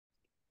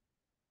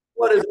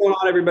What is going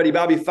on, everybody?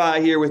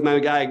 BobbyFi here with my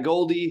guy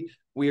Goldy.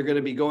 We are going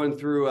to be going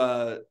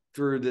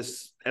through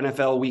this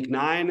NFL Week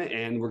 9,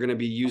 and we're going to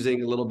be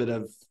using a little bit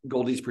of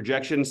Goldy's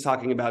projections,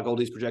 talking about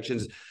Goldy's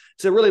projections.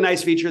 It's a really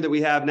nice feature that we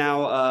have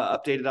now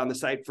updated on the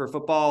site for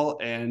football,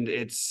 and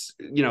it's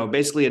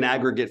basically an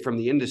aggregate from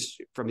the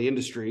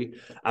industry.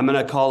 I'm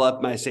going to call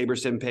up my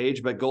SaberSim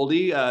page, but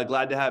Goldy,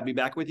 glad to be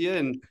back with you.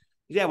 And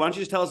yeah, why don't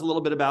you just tell us a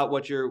little bit about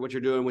what you're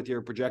doing with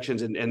your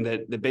projections, and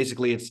that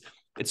basically it's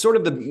sort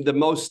of the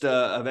most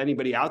of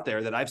anybody out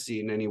there that I've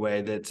seen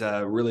anyway that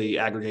really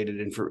aggregated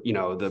in for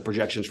the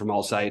projections from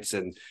all sites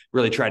and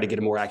really try to get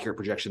a more accurate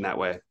projection that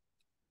way.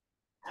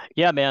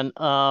 Yeah, man.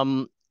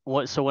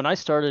 So when I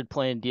started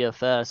playing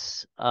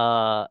DFS,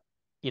 I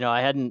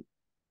hadn't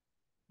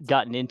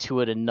gotten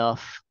into it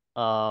enough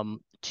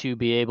to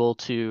be able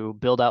to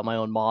build out my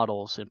own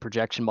models and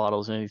projection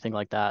models and anything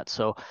like that.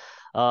 So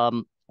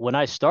when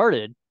I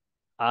started,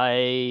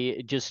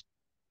 I just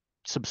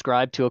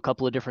subscribed to a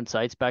couple of different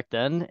sites back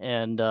then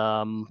and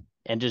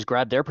just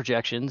grabbed their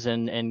projections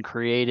and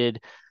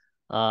created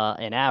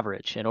an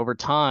average. And over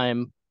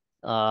time,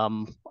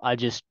 I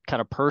just kind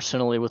of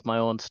personally with my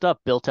own stuff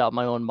built out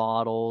my own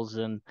models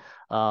and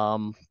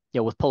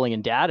with pulling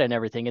in data and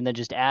everything, and then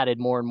just added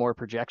more and more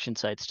projection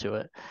sites to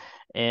it.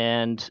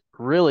 And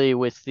really,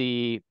 with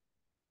the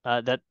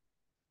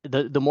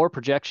more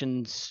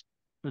projections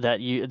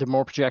the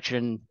more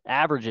projection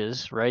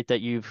averages, right,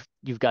 that you've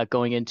got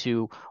going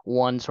into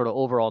one sort of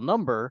overall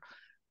number,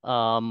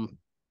 kind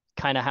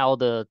of how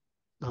the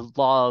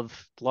law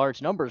of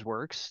large numbers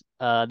works,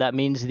 that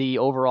means the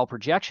overall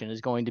projection is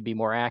going to be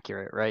more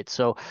accurate, right?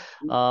 So,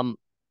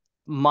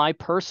 my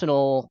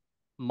personal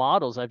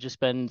models, I've just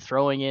been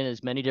throwing in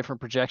as many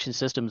different projection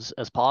systems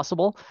as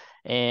possible,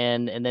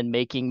 and then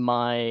making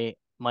my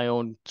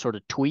own sort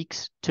of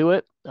tweaks to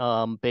it,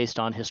 based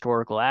on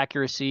historical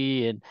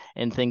accuracy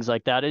and things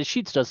like that. And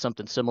Sheets does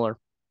something similar,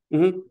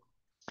 Mm-hmm.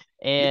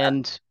 Yeah.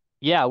 and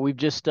yeah,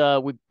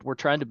 we're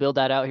trying to build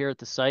that out here at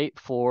the site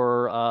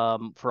for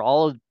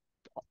all of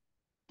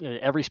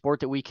every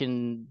sport that we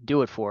can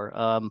do it for.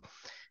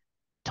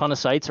 Ton of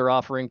sites are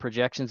offering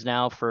projections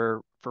now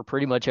for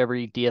pretty much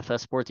every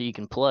DFS sport that you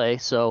can play.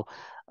 So,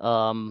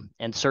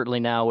 and certainly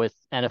now with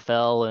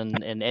NFL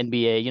and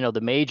NBA,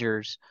 the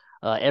majors,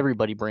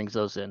 everybody brings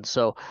those in.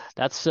 So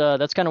that's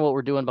kind of what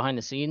we're doing behind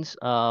the scenes.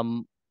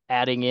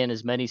 Adding in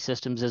as many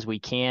systems as we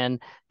can,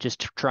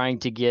 just trying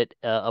to get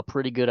a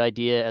pretty good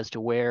idea as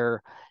to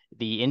where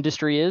the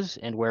industry is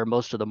and where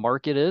most of the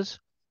market is.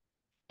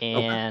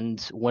 Okay. And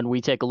when we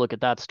take a look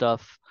at that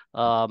stuff,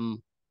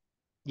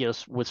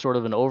 with sort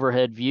of an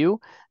overhead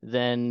view,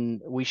 then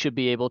we should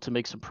be able to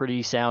make some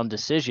pretty sound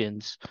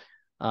decisions,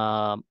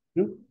 um,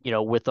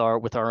 Mhm. with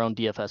our own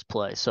DFS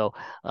play. So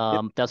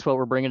Yep. that's what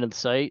we're bringing to the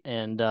site,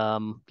 and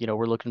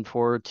we're looking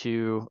forward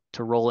to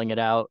rolling it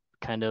out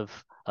kind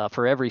of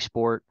for every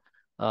sport,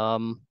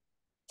 um,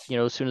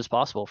 as soon as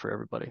possible for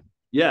everybody.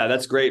 Yeah,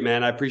 that's great,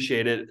 man. I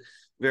appreciate it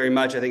very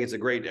much. I think it's a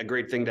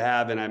great thing to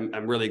have, and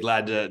I'm really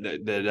glad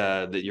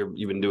that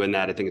you've been doing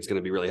that. I think it's going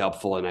to be really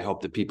helpful, and I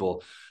hope that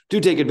people do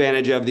take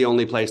advantage of the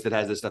only place that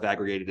has this stuff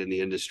aggregated in the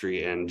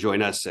industry and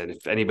join us. And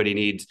if anybody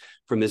needs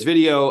from this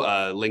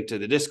video, link to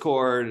the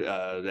Discord,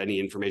 any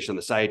information on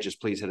the site,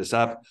 just please hit us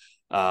up.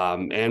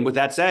 And with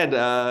that said,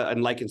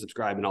 and like and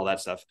subscribe and all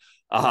that stuff.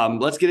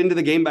 Let's get into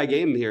the game by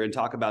game here and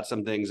talk about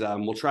some things.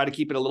 We'll try to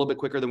keep it a little bit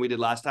quicker than we did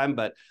last time,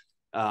 but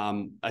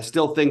I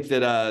still think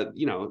that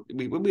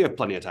we have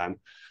plenty of time.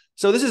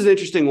 So this is an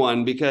interesting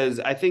one because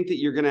I think that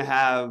you're going to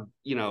have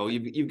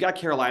you've got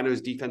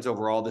Carolina's defense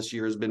overall this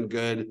year has been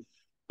good.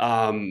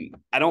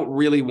 I don't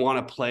really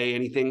want to play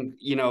anything.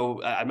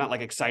 I'm not like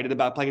excited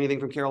about playing anything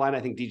from Carolina.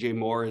 I think DJ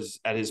Moore is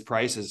at his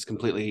price is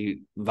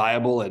completely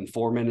viable and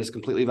Foreman is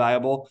completely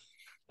viable.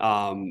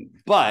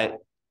 But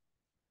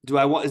do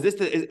I want? Is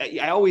this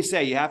I always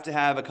say you have to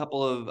have a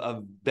couple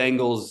of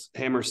Bengals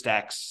hammer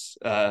stacks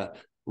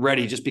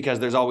ready just because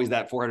there's always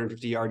that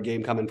 450-yard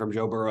game coming from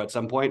Joe Burrow at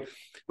some point.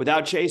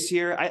 Without Chase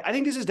here, I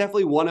think this is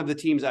definitely one of the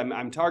teams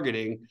I'm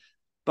targeting,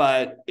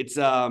 but it's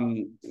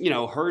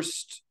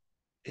Hurst,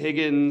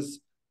 Higgins,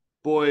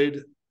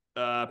 Boyd,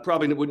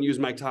 probably wouldn't use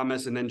Mike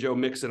Thomas, and then Joe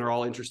Mixon are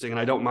all interesting, and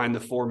I don't mind the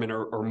Foreman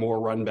or more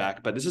run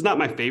back, but this is not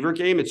my favorite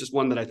game. It's just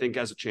one that I think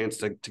has a chance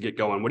to get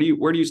going.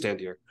 Where do you stand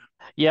here?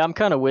 Yeah, I'm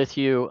kind of with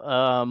you.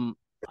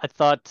 I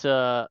thought,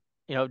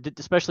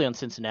 especially on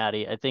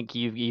Cincinnati, I think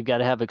you've got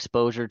to have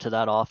exposure to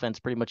that offense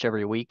pretty much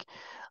every week,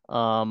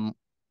 um,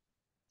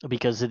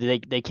 because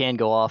they can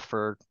go off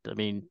for, I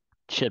mean,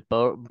 shit,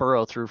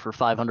 Burrow threw for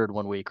 500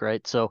 one week,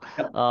 right? So,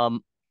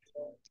 Yep.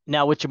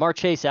 now with Jamar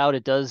Chase out,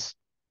 it does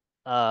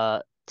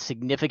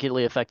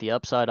significantly affect the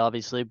upside,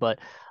 obviously, but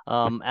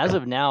as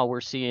of now,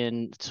 we're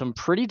seeing some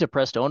pretty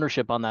depressed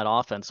ownership on that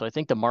offense. So I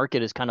think the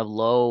market is kind of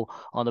low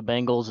on the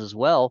Bengals as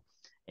well.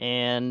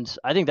 And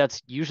I think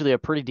that's usually a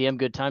pretty damn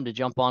good time to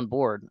jump on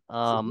board.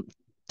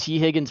 T.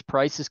 Higgins'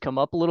 price has come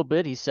up a little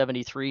bit. He's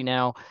 73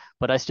 now,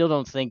 but I still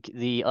don't think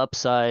the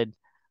upside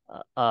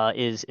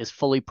is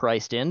fully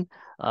priced in.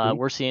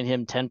 We're seeing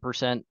him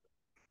 10%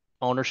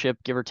 ownership,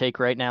 give or take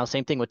right now.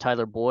 Same thing with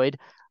Tyler Boyd.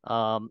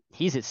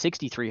 He's at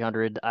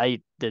 6,300.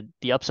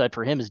 The upside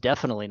for him is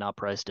definitely not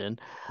priced in.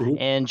 Mhm.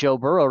 And Joe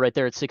Burrow right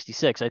there at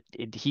 66.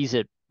 He's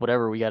at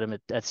whatever we got him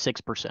at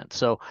 6%.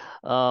 So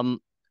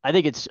I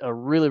think it's a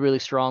really, really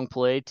strong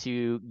play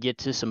to get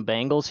to some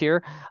Bengals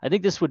here. I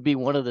think this would be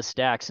one of the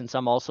stacks, since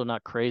I'm also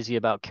not crazy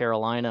about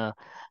Carolina,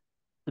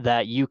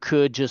 that you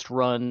could just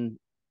run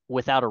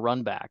without a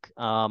run back.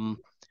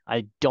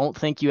 I don't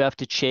think you have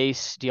to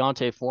chase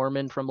Deontay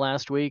Foreman from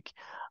last week.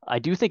 I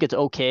do think it's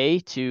okay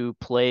to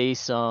play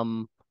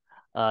some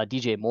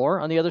DJ Moore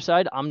on the other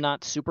side. I'm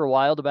not super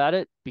wild about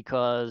it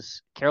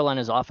because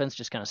Carolina's offense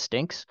just kind of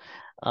stinks.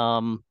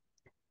 Um,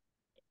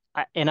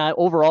 and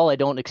overall, I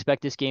don't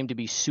expect this game to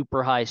be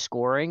super high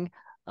scoring.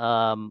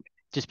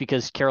 Just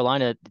because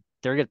Carolina,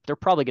 they're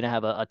probably going to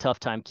have a tough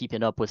time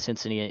keeping up with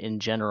Cincinnati in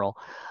general.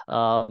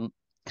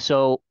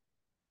 So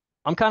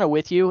I'm kind of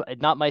with you.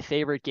 Not my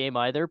favorite game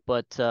either,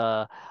 but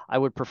I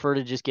would prefer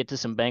to just get to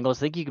some Bengals. I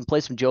think you can play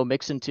some Joe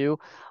Mixon too.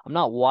 I'm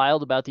not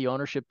wild about the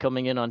ownership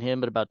coming in on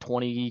him at about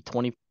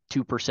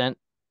 22%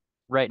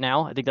 right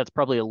now. I think that's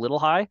probably a little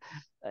high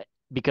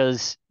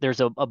because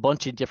there's a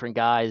bunch of different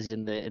guys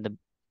in the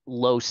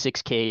low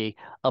 6K,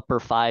 upper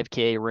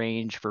 5K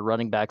range for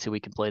running backs that we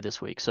can play this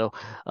week. So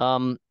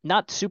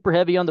not super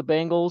heavy on the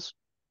Bengals.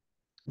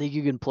 I think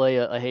you can play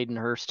a Hayden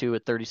Hurst too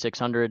at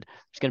 3,600.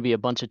 There's going to be a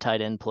bunch of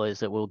tight end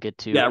plays that we'll get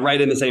to. Yeah, right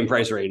in the same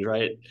price range,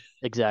 right?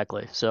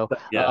 Exactly. So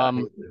Yeah.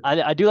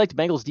 I do like the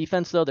Bengals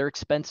defense though. They're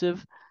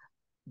expensive,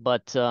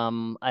 but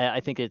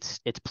I think it's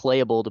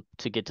playable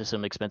to get to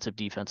some expensive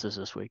defenses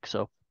this week.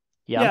 So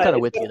yeah, I'm Yeah, kind of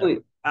it's with you there.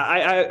 definitely.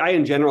 I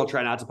in general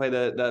try not to play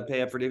the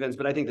pay up for defense,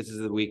 but I think this is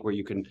the week where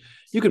you can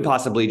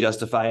possibly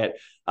justify it.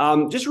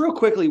 Just real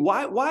quickly,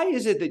 why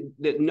is it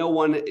that no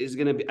one is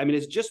going to be? I mean,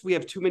 it's just we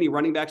have too many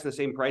running backs in the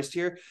same price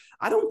tier.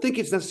 I don't think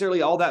it's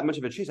necessarily all that much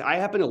of a chase. I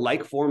happen to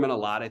like Foreman a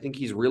lot. I think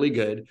he's really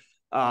good.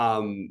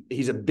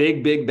 He's a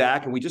big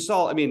back, and we just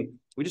saw. I mean,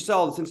 we just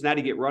saw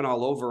Cincinnati get run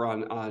all over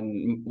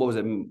on what was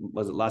it?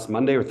 Was it last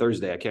Monday or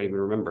Thursday? I can't even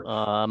remember.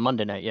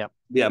 Monday night. Yeah.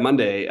 Yeah,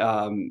 Monday.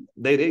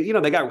 They you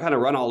know they got kind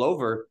of run all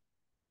over.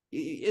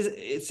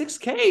 Is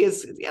 6K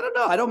is I don't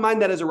know. I don't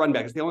mind that as a run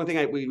back. It's the only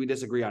thing we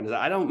disagree on is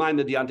I don't mind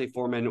the Deontay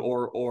Foreman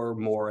or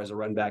more as a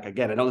run back.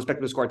 Again, I don't expect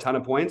them to score a ton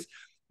of points,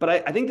 but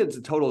I think that the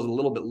total is a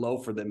little bit low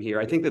for them here.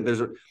 I think that there's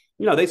a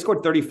they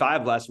scored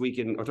 35 last week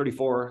or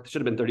 34.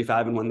 Should have been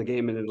 35 and won the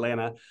game in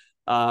Atlanta.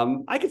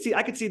 I could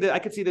see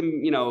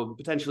them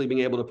potentially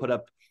being able to put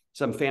up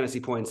some fantasy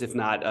points, if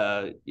not,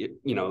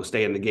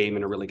 stay in the game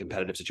in a really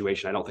competitive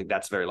situation. I don't think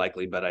that's very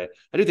likely, but I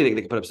do think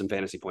they can put up some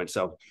fantasy points.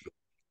 So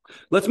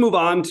let's move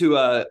on to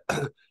a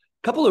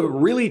couple of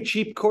really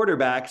cheap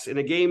quarterbacks in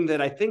a game that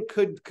I think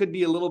could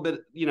be a little bit,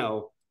 I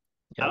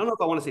Yep. don't know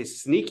if I want to say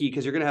sneaky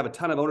because you're going to have a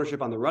ton of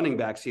ownership on the running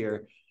backs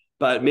here,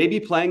 but maybe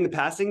playing the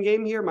passing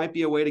game here might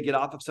be a way to get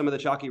off of some of the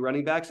chalky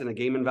running backs in a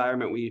game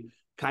environment we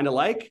kind of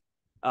like.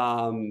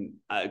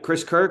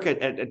 Chris Kirk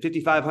at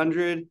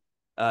 5,500.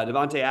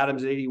 Devontae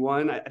Adams at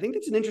 81. I think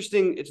it's an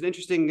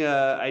interesting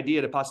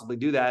idea to possibly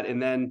do that.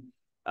 And then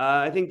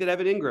I think that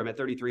Evan Ingram at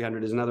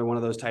 3,300 is another one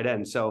of those tight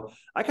ends. So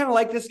I kind of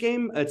like this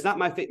game. It's not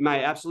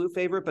my absolute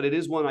favorite, but it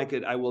is one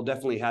I will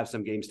definitely have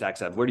some game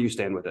stacks of. Where do you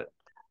stand with it?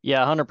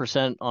 Yeah,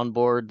 100% on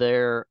board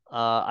there.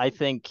 I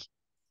think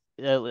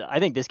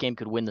this game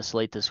could win the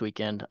slate this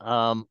weekend.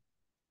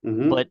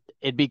 Mm-hmm. But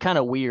it'd be kind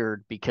of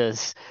weird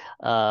because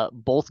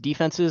both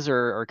defenses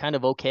are kind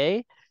of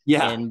okay,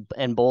 Yeah.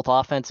 and both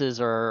offenses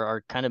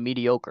are kind of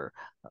mediocre.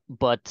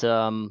 But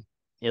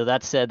that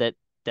said,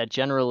 that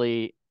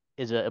generally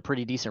is a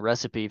pretty decent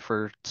recipe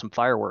for some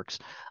fireworks.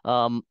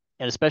 And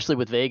especially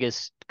with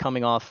Vegas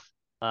coming off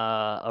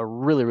a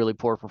really, really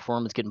poor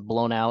performance, getting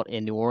blown out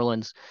in New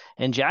Orleans,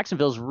 and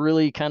Jacksonville's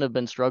really kind of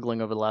been struggling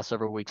over the last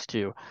several weeks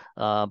too.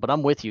 But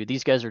I'm with you.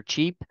 These guys are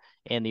cheap,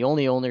 and the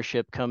only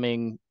ownership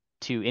coming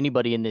to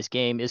anybody in this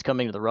game is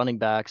coming to the running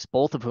backs,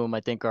 both of whom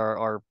I think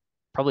are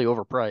probably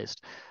overpriced.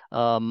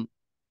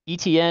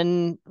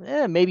 ETN,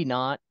 maybe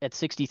not at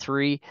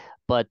 63,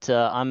 but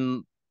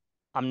I'm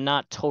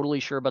not totally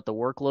sure about the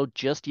workload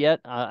just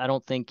yet. I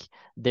don't think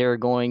they're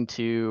going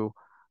to,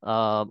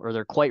 or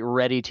they're quite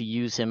ready to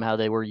use him how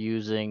they were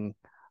using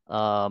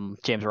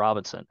James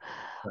Robinson.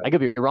 I Right.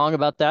 could be wrong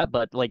about that,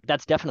 but like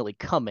that's definitely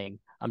coming.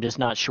 I'm just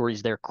not sure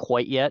he's there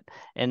quite yet.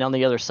 And on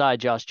the other side,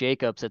 Josh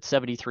Jacobs at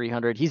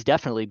 7,300, he's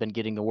definitely been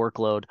getting the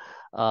workload.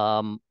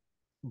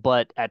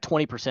 But at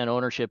 20%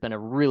 ownership and a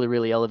really,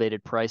 really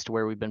elevated price to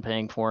where we've been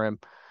paying for him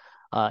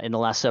in the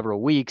last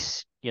several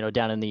weeks,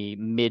 down in the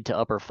mid to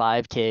upper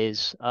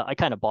 5Ks, I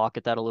kind of balk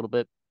at that a little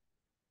bit.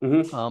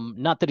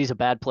 Mm-hmm. Not that he's a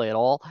bad play at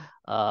all,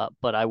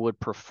 but I would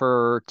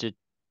prefer to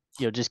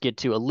just get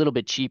to a little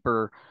bit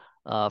cheaper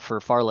for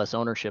far less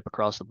ownership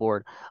across the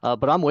board.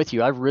 But I'm with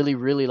you. I really,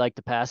 really like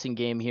the passing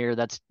game here.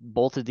 That's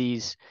both of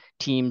these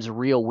teams'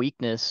 real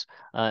weakness,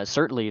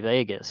 certainly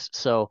Vegas.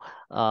 So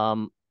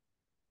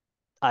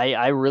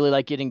I really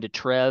like getting to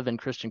Trev and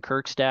Christian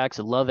Kirk stacks.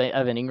 I love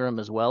Evan Ingram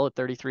as well at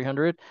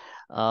 3,300.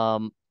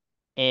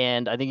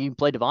 And I think you can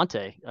play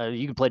Devontae.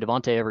 You can play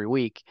Devontae every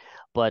week,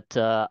 but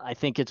I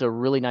think it's a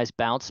really nice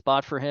bounce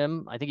spot for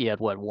him. I think he had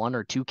what, one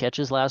or two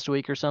catches last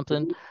week or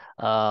something.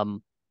 Mhm.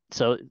 Um,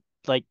 so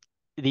like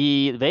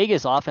the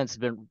Vegas offense has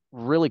been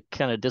really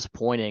kind of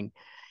disappointing,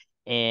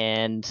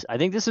 and I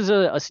think this is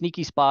a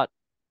sneaky spot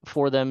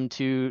for them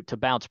to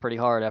bounce pretty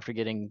hard after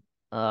getting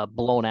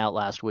blown out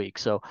last week.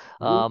 So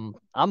Mhm.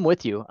 I'm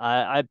with you.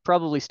 I'd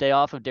probably stay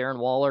off of Darren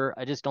Waller.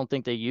 I just don't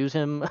think they use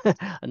him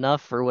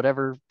enough for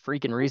whatever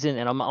freaking reason,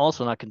 and I'm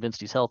also not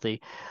convinced he's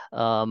healthy.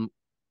 Um,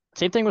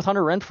 Same thing with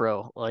Hunter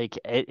Renfro. Like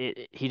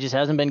he just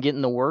hasn't been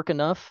getting the work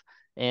enough,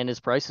 and his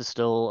price is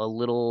still a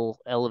little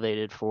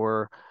elevated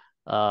for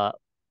uh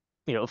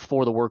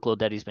for the workload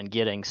that he's been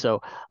getting.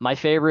 So my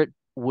favorite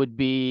would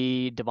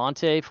be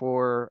Devontae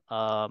for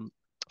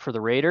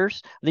the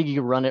Raiders. I think you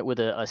can run it with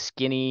a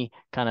skinny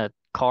kind of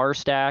car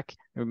stack,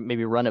 or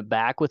maybe run it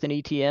back with an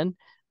ETN,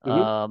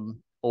 Mhm.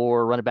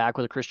 or run it back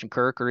with a Christian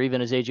Kirk or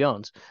even a Zay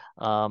Jones.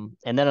 And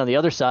then on the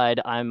other side,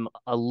 I'm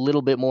a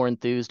little bit more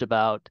enthused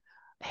about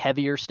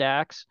heavier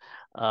stacks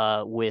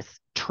with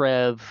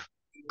Trev,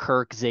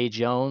 Kirk, Zay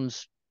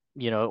Jones,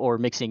 or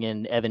mixing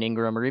in Evan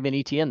Ingram or even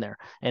ETN there,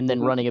 and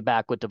then Mhm. running it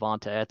back with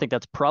Devontae. I think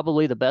that's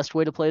probably the best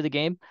way to play the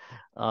game.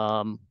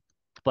 Um,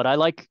 but I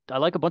like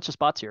a bunch of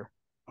spots here.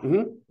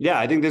 Yeah,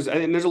 I think there's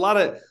a lot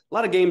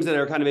of games that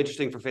are kind of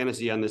interesting for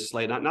fantasy on this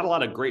slate. Not a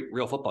lot of great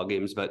real football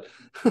games, but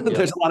Yep.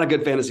 there's a lot of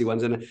good fantasy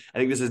ones, and I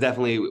think this is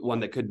definitely one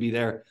that could be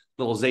there.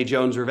 Little Zay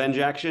Jones revenge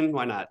action.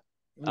 Why not?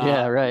 Uh,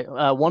 Yeah, right.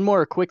 One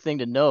more quick thing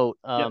to note.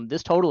 yep,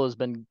 This total has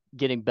been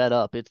getting bet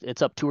up.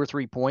 It's up 2 or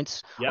 3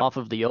 points yep. off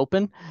of the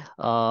open.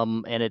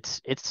 And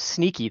it's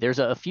sneaky. There's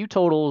a few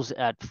totals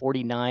at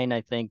 49, I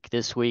think,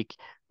 this week,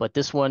 but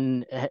this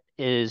one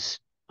is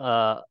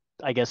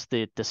I guess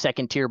the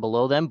second tier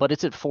below them, but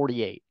it's at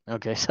 48.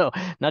 Okay, so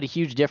not a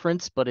huge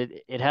difference, but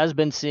it has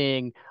been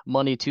seeing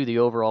money to the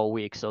overall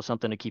week, so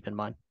something to keep in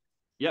mind.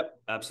 Yep,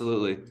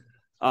 absolutely.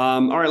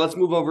 All right, let's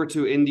move over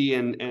to Indy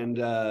and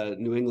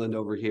New England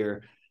over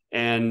here.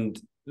 And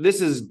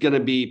this is going to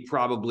be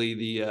probably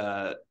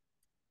the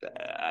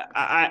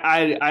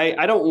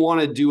I don't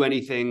want to do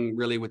anything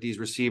really with these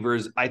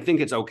receivers. I think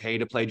it's okay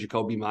to play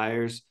Jacoby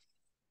Myers.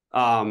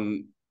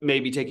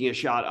 Maybe taking a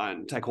shot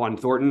on Tyquan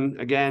Thornton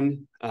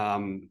again.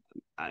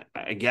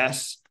 I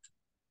guess.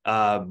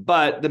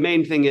 But the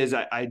main thing is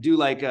I do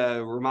like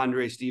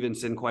Ramondre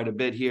Stevenson quite a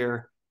bit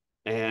here,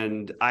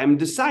 and I'm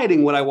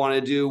deciding what I want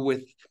to do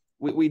with.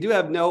 We do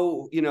have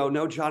no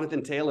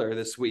Jonathan Taylor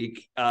this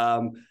week.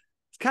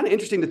 It's kind of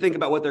interesting to think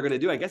about what they're going to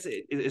do. I guess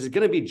is it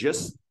going to be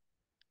just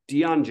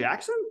Deion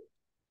Jackson?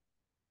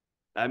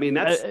 I mean,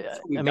 that's what I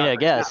we've mean, got I right now.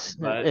 guess,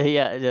 But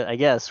yeah, I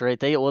guess, right?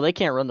 They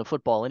can't run the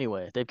football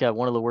anyway. They've got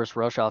one of the worst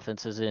rush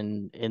offenses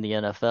in the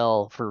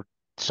NFL for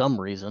some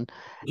reason.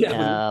 yeah,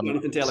 with Um,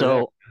 Jonathan Taylor there,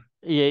 so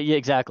yeah,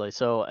 exactly.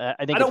 So I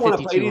I think at don't want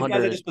to play these guys.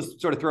 I 5,200, just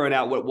was sort of throwing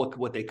out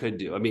what they could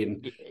do. I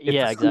mean, if for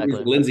yeah, some reason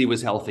exactly. Lindsey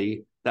was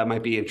healthy, that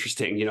might be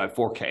interesting, at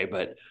 4K,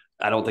 but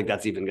I don't think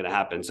that's even going to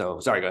happen. So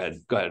sorry, go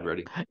ahead,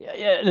 Brody.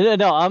 Yeah,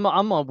 no, I'm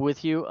up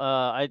with you.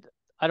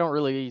 I don't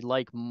really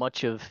like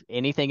much of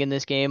anything in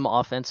this game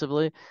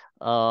offensively.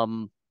 I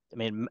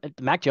mean,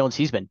 Mac Jones,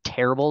 he's been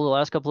terrible the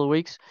last couple of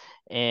weeks,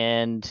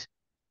 and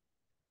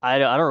I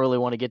don't really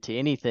want to get to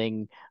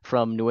anything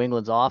from New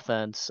England's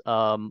offense.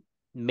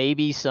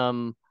 Maybe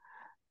some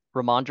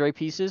Ramondre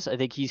pieces. I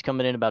think he's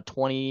coming in about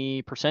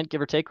 20%, give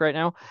or take, right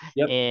now,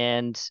 Yep.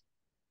 and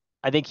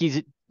I think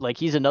he's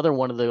another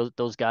one of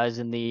those guys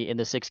in the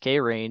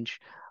 6K range,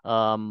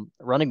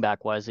 running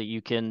back wise that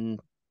you can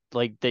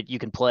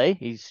play.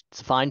 It's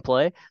a fine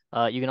play.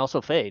 You can also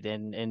fade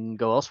and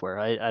go elsewhere.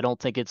 I don't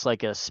think it's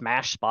like a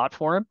smash spot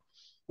for him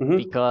Mm-hmm.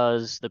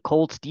 because the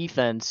Colts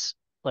defense,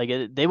 like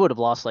they would have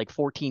lost like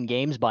 14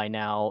 games by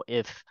now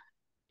if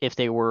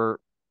they were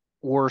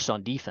worse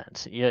on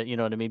defense. You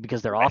know what I mean?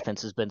 Because their Right.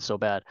 offense has been so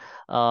bad.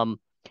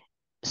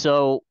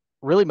 So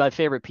really my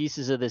favorite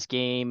pieces of this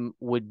game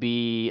would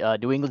be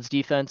New England's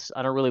defense.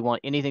 I don't really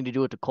want anything to do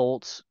with the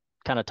Colts,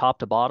 kind of top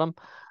to bottom.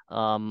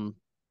 Um,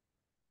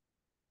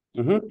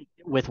 Mm-hmm.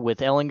 with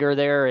Ellinger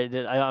there,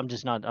 I'm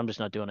just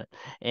not doing it.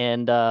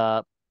 And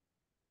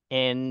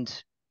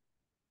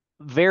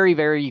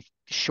very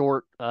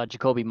short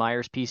Jacoby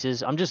Myers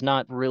pieces. I'm just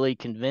not really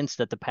convinced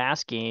that the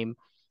pass game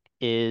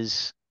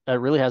is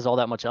really has all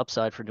that much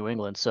upside for New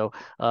England. So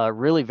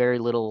really very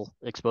little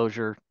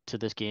exposure to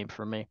this game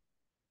for me.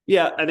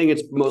 Yeah, I think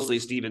it's mostly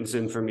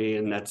Stevenson for me,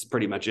 and that's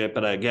pretty much it.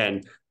 But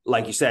again,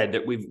 like you said,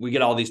 that we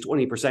get all these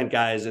 20%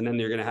 guys, and then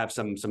they're going to have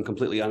some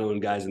completely unknown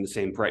guys in the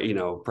same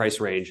price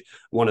range.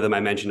 One of them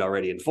I mentioned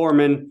already in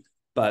Foreman,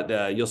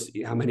 but you'll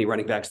see how many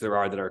running backs there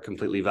are that are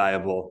completely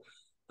viable.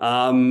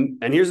 And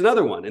here's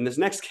another one in this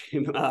next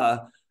game.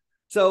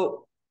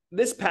 So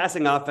this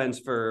passing offense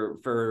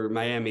for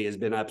Miami has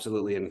been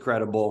absolutely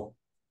incredible.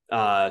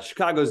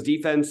 Chicago's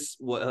defense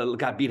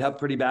got beat up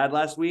pretty bad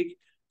last week.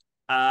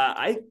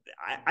 I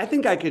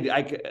think I could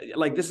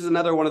like this is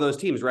another one of those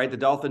teams, right? The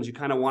Dolphins, you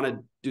kind of want to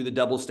do the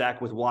double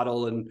stack with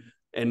Waddle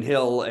and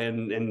Hill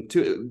and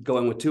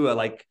going with Tua.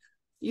 Like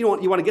you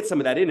want to get some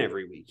of that in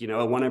every week.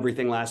 I won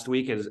everything last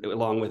week, as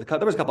along with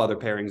there was a couple other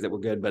pairings that were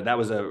good, but that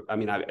was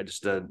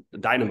just a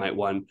dynamite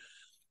one.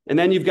 And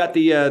then you've got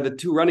the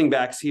two running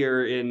backs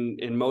here in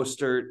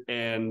Mostert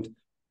and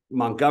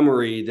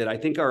Montgomery that I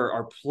think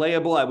are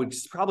playable. I would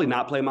probably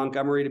not play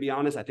Montgomery, to be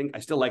honest. I think I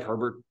still like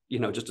Herbert,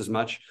 just as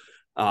much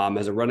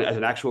as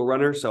an actual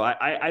runner. So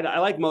I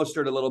like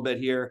Mostert a little bit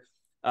here.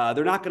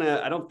 They're not going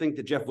to, I don't think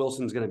that Jeff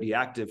Wilson's going to be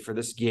active for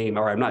this game,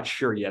 or I'm not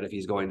sure yet if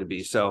he's going to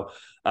be. So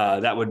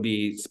that would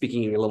be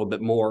speaking a little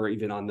bit more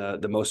even on the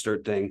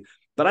Mostert thing.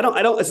 But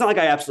it's not like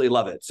I absolutely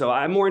love it. So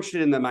I'm more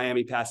interested in the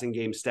Miami passing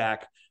game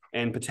stack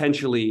and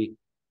potentially,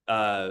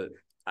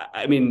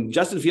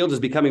 Justin Fields is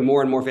becoming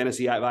more and more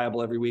fantasy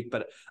viable every week,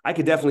 but I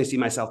could definitely see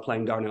myself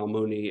playing Darnell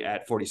Mooney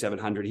at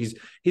 4,700.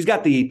 He's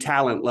got the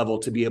talent level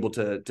to be able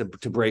to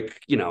break,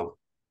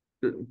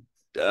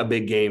 a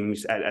big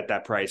games at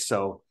that price.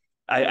 So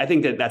I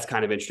think that's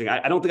kind of interesting.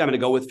 I don't think I'm going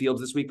to go with Fields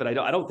this week, but I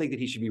don't think that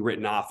he should be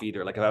written off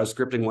either. Like if I was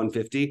scripting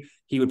 150,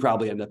 he would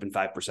probably end up in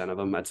 5% of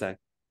them, I'd say.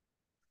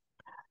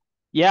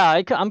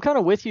 Yeah, I'm kind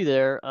of with you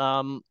there.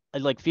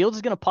 Like Fields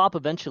is going to pop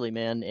eventually,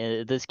 man.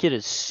 This kid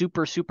is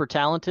super, super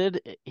talented.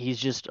 He's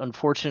just,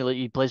 unfortunately,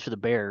 he plays for the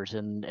Bears,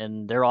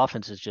 and their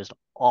offense is just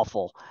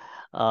awful.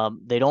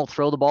 They don't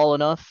throw the ball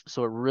enough,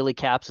 so it really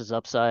caps his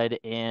upside.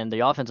 And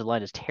the offensive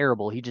line is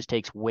terrible. He just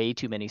takes way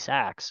too many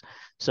sacks.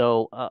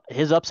 So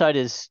his upside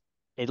is,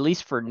 at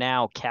least for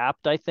now,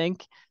 capped, I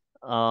think.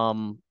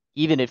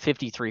 Even at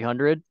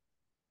 5,300,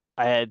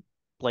 I'd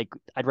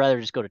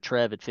rather just go to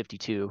Trev at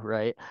 52,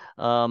 right?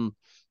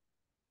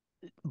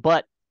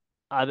 But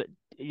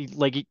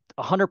like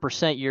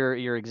 100%,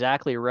 you're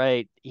exactly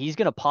right. He's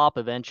going to pop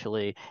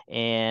eventually.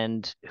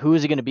 And who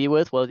is he going to be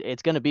with? Well,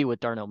 it's going to be with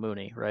Darnell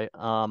Mooney, right?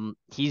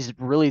 He's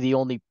really the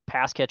only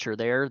pass catcher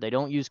there. They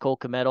don't use Cole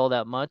Kmet all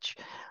that much.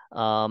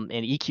 And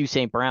EQ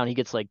St. Brown, he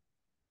gets like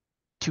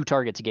 2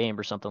 targets a game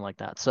or something like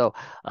that. So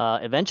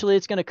eventually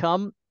it's going to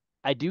come.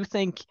 I do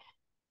think,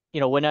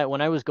 when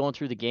I was going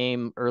through the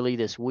game early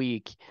this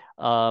week,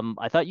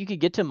 I thought you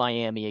could get to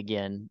Miami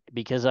again,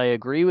 because I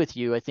agree with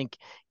you. I think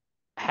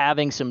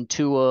having some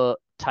Tua,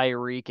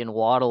 Tyreek, and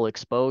Waddle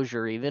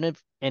exposure, even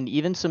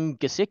some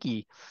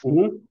Gesicki,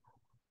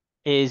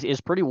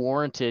 is pretty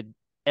warranted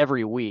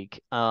every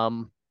week.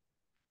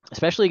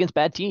 Especially against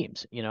bad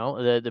teams.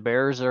 The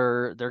Bears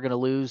they're going to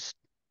lose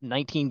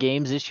 19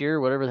 games this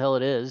year, whatever the hell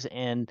it is,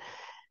 and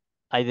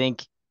I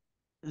think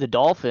the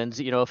Dolphins,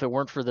 if it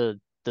weren't for the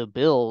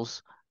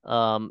Bills,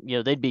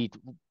 they'd be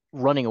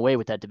running away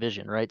with that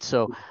division, right?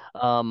 So,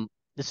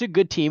 this is a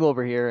good team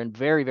over here and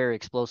very, very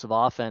explosive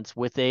offense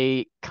with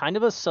a kind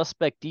of a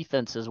suspect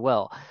defense as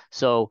well.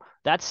 So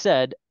that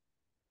said,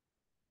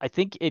 I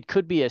think it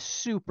could be a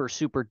super,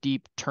 super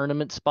deep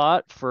tournament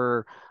spot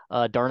for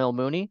Darnell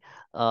Mooney.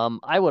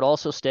 I would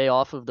also stay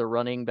off of the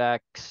running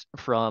backs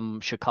from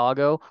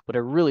Chicago, but I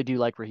really do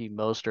like Raheem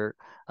Mostert.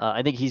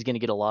 I think he's going to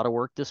get a lot of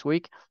work this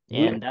week,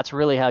 and that's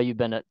really how you've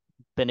been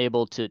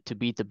able to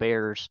beat the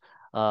Bears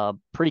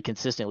pretty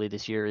consistently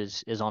this year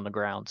is on the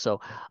ground.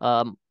 So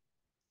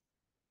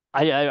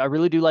I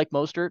really do like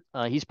Mostert.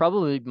 He's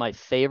probably my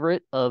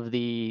favorite of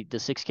the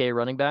 6K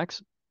running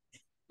backs.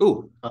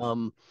 Ooh.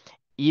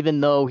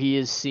 Even though he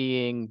is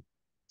seeing,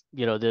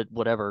 the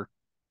whatever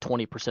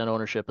 20%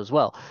 ownership as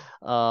well.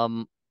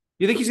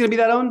 You think he's going to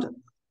be that owned?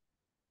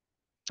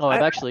 Oh, I've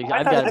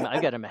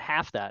got him at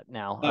half that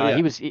now. Oh,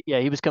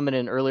 yeah. He was coming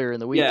in earlier in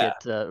the week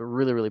at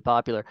really, really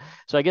popular.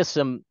 So I guess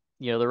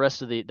the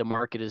rest of the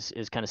market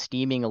is kind of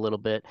steaming a little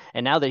bit.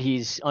 And now that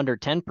he's under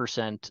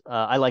 10%,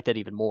 I like that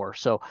even more.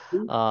 So,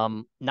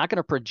 not going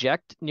to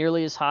project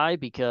nearly as high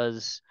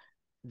because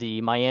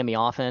the Miami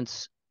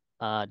offense,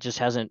 just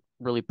hasn't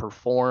really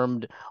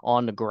performed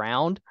on the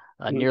ground,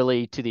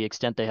 nearly to the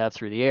extent they have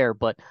through the air.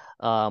 But,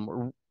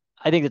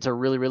 I think it's a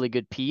really, really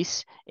good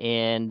piece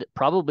and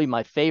probably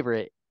my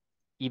favorite,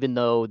 even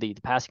though the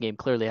passing game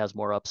clearly has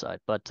more upside.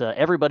 But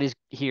everybody's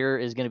here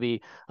is going to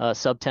be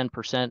sub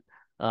 10%.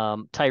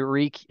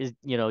 Tyreek is,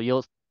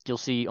 you'll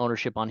see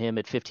ownership on him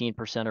at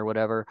 15% or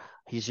whatever.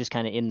 He's just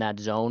kind of in that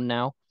zone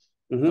now.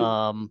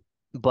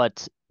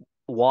 But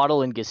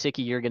Waddle and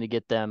Gesicki, you're going to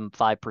get them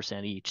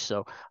 5% each.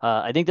 So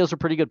I think those are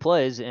pretty good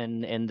plays,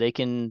 and they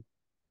can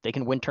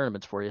win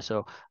tournaments for you.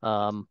 So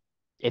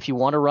if you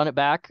want to run it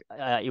back,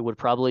 it would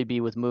probably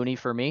be with Mooney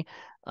for me.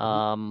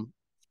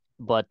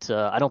 But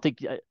I don't think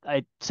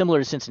similar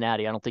to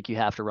Cincinnati, I don't think you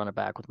have to run it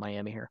back with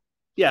Miami here.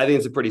 Yeah, I think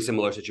it's a pretty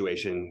similar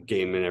situation,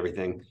 game and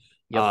everything.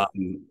 Yep.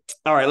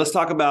 All right, let's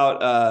talk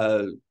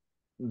about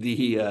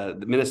the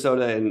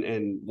Minnesota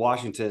and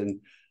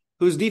Washington,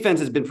 whose defense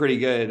has been pretty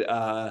good.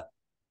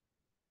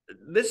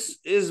 This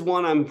is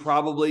one I'm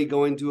probably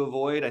going to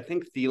avoid. I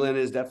think Thielen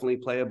is definitely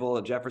playable.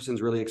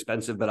 Jefferson's really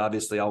expensive, but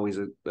obviously always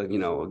a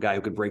guy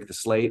who could break the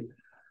slate.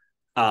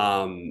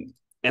 And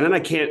then I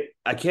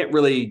can't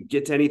really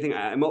get to anything.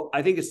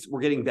 I think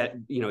we're getting that,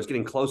 it's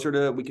getting closer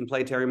to, we can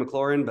play Terry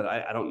McLaurin, but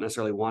I don't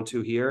necessarily want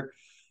to here.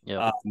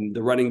 Yeah.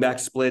 The running back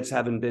splits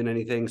haven't been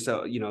anything.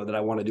 So, that I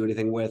want to do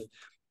anything with.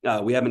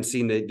 We haven't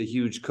seen the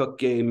huge Cook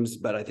games,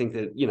 but I think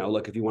that,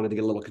 look, if you wanted to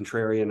get a little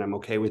contrarian, I'm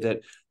okay with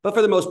it. But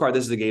for the most part,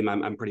 this is a game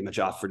I'm pretty much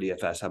off for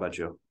DFS. How about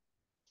you?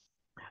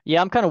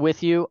 Yeah, I'm kind of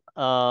with you.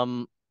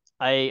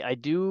 I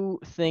do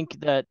think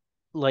that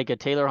like a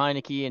Taylor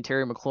Heineke and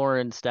Terry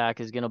McLaurin stack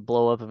is gonna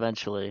blow up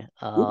eventually.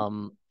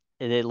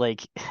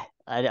 Like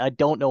I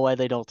don't know why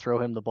they don't throw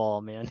him the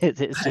ball, man.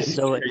 It's just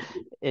so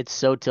it's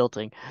so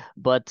tilting.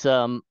 But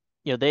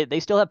they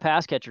still have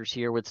pass catchers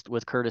here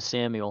with Curtis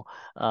Samuel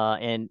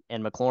and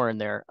McLaurin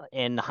there.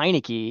 And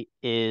Heineke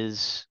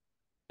is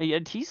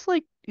he's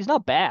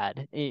not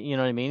bad. You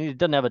know what I mean? He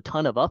doesn't have a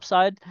ton of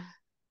upside,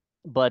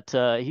 but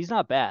he's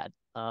not bad.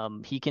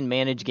 He can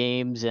manage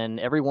games, and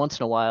every once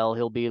in a while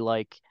he'll be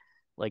like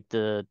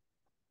the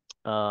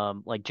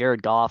like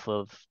Jared Goff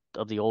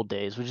of the old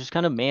days, which is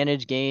kind of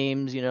manage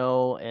games,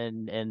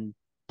 and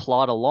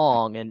plod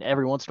along. And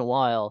every once in a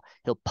while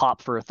he'll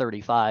pop for a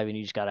 35, and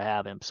you just got to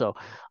have him. So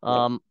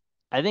Yep.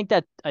 I think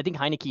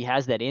Heineke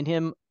has that in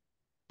him.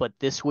 But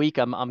this week,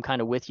 I'm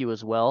kind of with you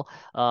as well.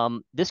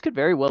 This could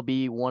very well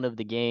be one of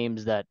the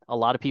games that a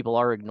lot of people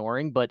are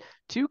ignoring, but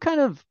two kind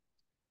of,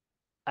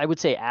 I would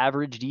say,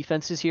 average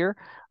defenses here,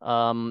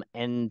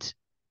 and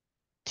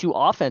two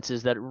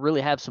offenses that really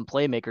have some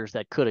playmakers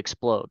that could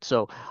explode.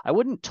 So I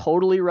wouldn't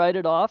totally write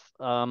it off,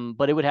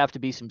 but it would have to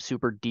be some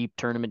super deep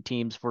tournament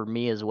teams for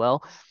me as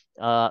well.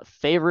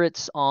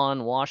 Favorites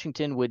on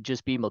Washington would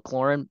just be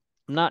McLaurin.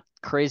 I'm not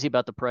crazy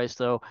about the price,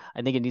 though.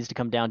 I think it needs to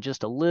come down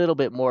just a little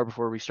bit more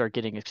before we start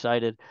getting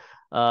excited.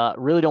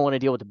 Really don't want to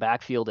deal with the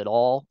backfield at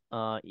all,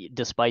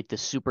 despite the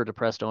super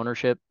depressed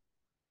ownership.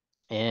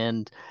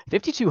 And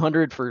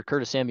 5,200 for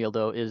Curtis Samuel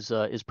though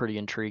is pretty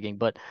intriguing.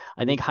 But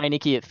I think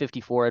Heineke at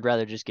 54, I'd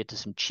rather just get to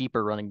some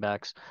cheaper running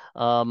backs.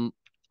 On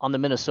the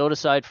Minnesota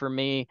side for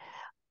me,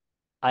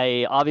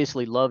 I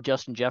obviously love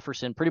Justin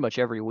Jefferson pretty much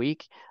every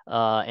week.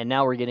 And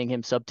now we're getting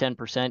him sub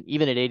 10%,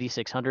 even at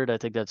 8,600. I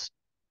think that's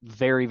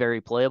very, very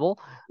playable.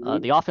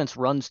 Mhm. The offense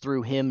runs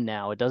through him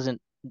now. It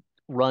doesn't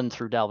run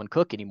through Dalvin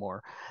Cook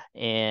anymore.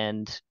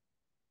 And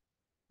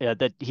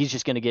that he's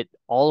just going to get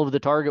all of the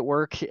target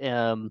work.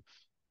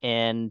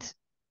 And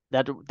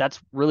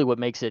that's really what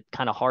makes it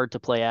kind of hard to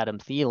play Adam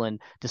Thielen,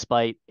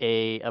 despite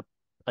a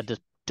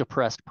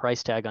depressed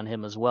price tag on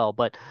him as well.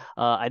 But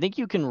I think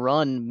you can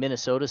run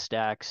Minnesota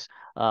stacks,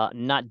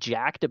 not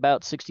jacked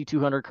about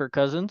 6,200 Kirk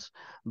Cousins,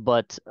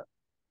 but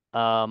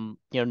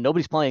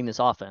nobody's playing this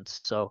offense,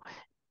 so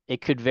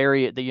it could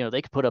vary.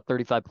 They could put up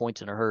 35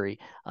 points in a hurry.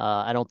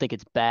 I don't think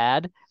it's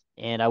bad,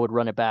 and I would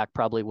run it back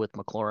probably with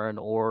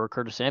McLaurin or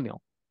Curtis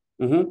Samuel.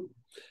 Mm-hmm.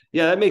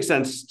 Yeah, that makes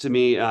sense to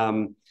me.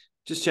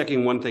 Just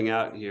checking one thing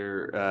out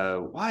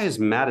here. Why is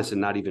Madison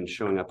not even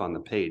showing up on the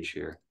page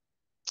here?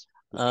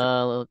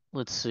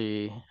 Let's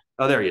see.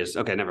 Oh, there he is.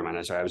 Okay, never mind.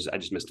 I'm sorry. I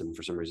just missed him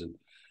for some reason.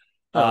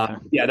 Oh, okay.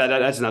 Yeah,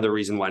 that's another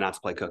reason why not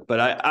to play Cook. But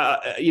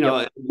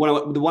Yep.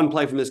 the one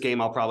play from this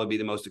game I'll probably be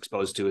the most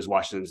exposed to is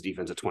Washington's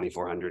defense at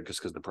 2,400 just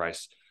because the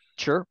price.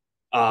 Sure.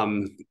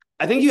 Um,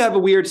 I think you have a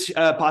weird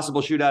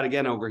possible shootout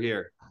again over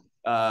here.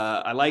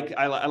 I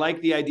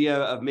like the idea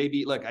of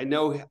maybe look. I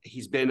know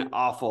he's been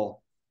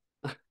awful.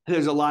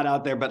 There's a lot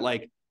out there, but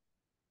like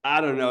I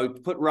don't know.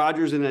 Put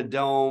Rodgers in a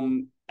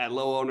dome at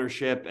low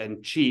ownership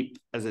and cheap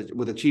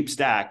with a cheap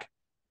stack.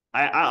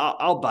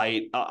 I'll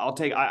bite.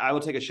 I will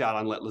take a shot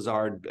on let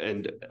Lazard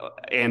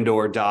and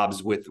or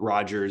Dobbs with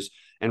Rodgers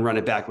and run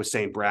it back with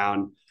St.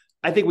 Brown.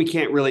 I think we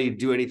can't really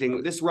do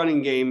anything. This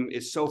running game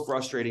is so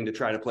frustrating to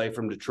try to play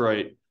from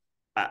Detroit.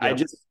 I Yep.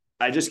 just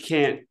I just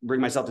can't bring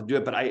myself to do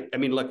it. But I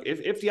mean, look,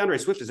 if DeAndre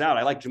Swift is out,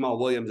 I like Jamal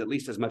Williams at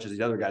least as much as these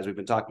other guys we've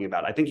been talking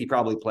about. I think he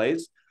probably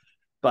plays,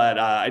 but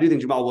I do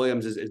think Jamal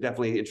Williams is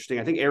definitely interesting.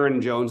 I think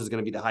Aaron Jones is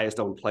going to be the highest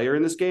owned player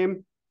in this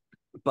game,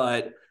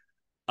 but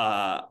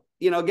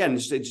again,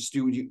 just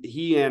do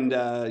he and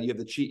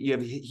you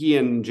have he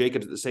and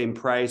Jacobs at the same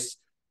price.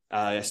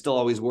 I still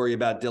always worry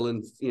about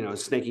Dylan,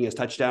 snaking his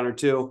touchdown or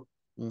two.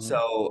 Hmm.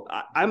 So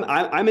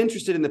I'm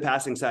interested in the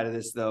passing side of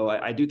this, though.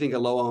 I do think a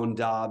low owned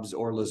Dobbs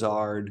or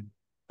Lazard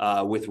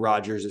with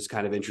Rodgers is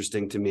kind of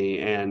interesting to me,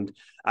 and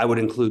I would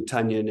include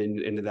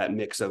Tunyon into that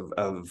mix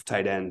of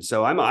tight ends.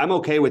 So I'm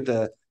okay with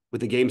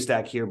the game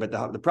stack here, but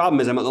the problem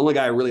is the only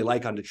guy I really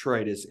like on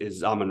Detroit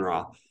is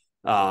Amon-Ra.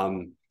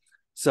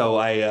 So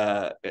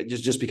I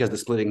just because the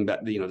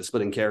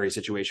splitting carry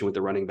situation with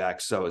the running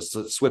backs. So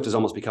Swift has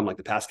almost become like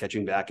the pass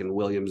catching back, and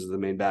Williams is the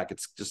main back.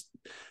 It's just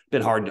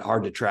been hard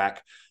to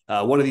track.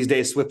 One of these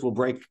days, Swift will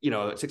break.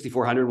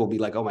 6,400 will be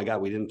like, oh my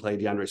god, we didn't play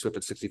DeAndre Swift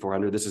at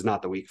 6,400. This is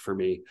not the week for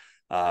me.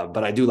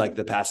 But I do like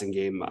the passing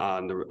game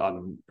on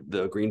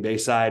the Green Bay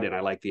side, and I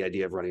like the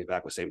idea of running it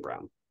back with St.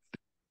 Brown.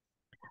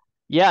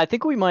 Yeah, I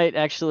think we might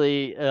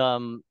actually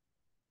kind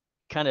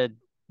of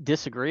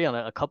disagree on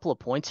a couple of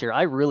points here.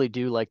 I really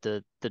do like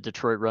the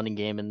Detroit running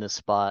game in this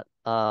spot.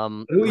 Who are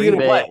you Green going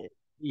to play? Bay,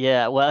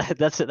 yeah, well,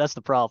 that's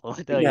the problem.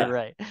 No, you're Yeah.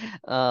 right.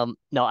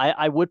 No,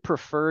 I would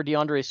prefer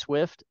DeAndre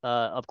Swift.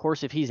 Of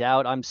course, if he's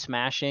out, I'm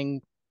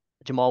smashing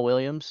Jamal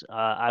Williams.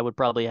 I would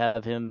probably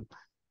have him.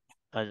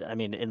 I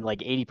mean, in like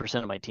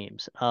 80% of my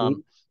teams. Mm-hmm.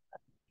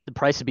 the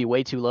price would be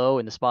way too low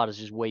and the spot is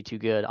just way too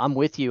good. I'm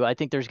with you. I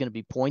think there's going to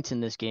be points in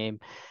this game.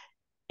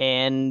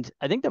 And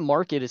I think the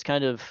market is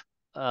kind of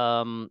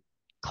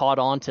caught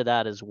on to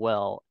that as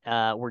well.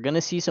 We're going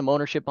to see some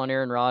ownership on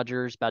Aaron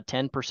Rodgers, about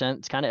 10%.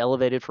 It's kind of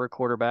elevated for a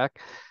quarterback.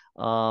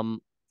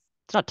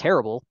 It's not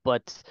terrible,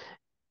 but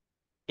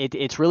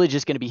it's really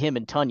just going to be him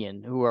and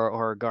Tunyon who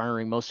are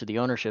garnering most of the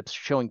ownerships,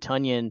 showing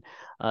Tunyon,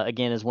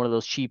 again, as one of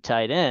those cheap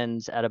tight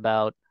ends at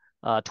about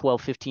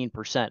 12,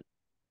 15%.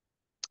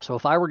 So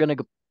if I were going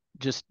to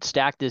just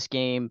stack this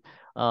game,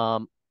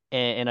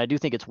 and I do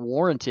think it's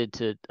warranted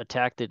to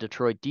attack the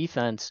Detroit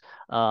defense,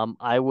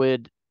 I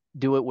would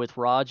do it with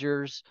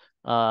Rodgers,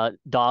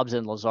 Dobbs,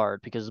 and Lazard,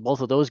 because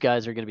both of those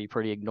guys are going to be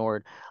pretty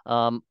ignored.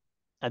 I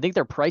think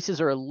their prices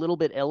are a little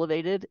bit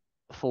elevated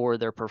for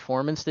their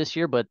performance this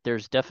year, but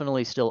there's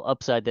definitely still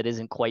upside that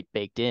isn't quite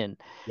baked in.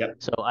 Yep.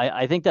 So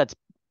I think that's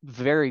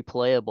very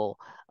playable.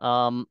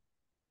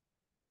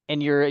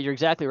 And you're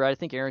exactly right. I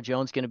think Aaron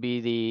Jones is going to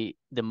be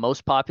the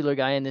most popular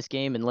guy in this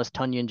game, unless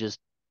Tunyon just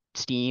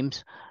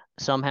steams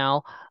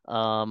somehow.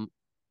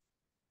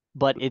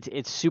 But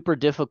it's super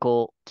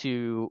difficult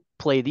to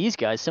play these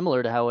guys,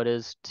 similar to how it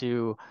is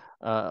to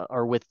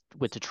or with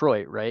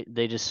Detroit, right?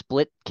 They just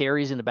split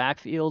carries in the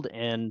backfield,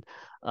 and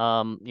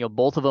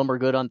both of them are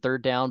good on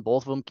third down.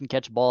 Both of them can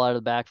catch a ball out of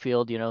the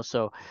backfield,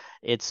 so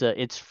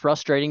it's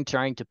frustrating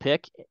trying to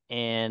pick.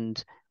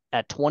 And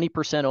at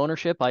 20%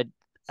 ownership, I'd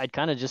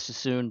kind of just as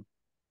soon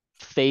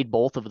fade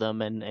both of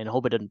them and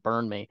hope it didn't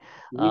burn me.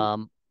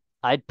 Mm-hmm.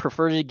 I'd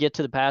prefer to get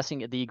to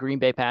the Green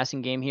Bay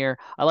passing game here.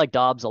 I like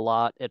Dobbs a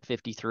lot at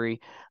 53.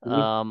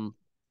 Mm-hmm.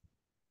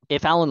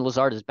 If Alan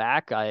Lazard is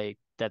back,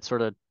 that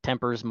sort of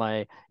tempers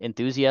my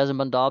enthusiasm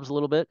on Dobbs a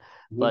little bit,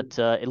 Mm-hmm. but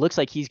it looks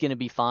like he's going to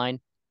be fine,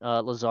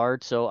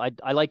 Lazard. So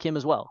I like him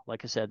as well.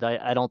 Like I said,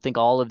 I don't think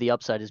all of the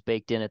upside is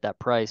baked in at that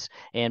price.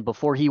 And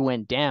before he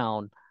went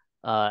down,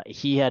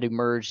 he had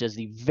emerged as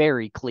the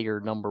very clear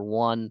number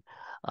one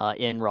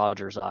in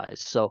Rodgers' eyes.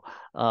 So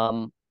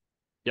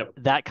Yep.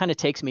 that kind of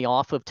takes me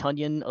off of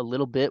Tunyon a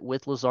little bit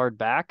with Lazard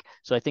back.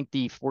 So I think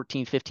the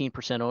 14,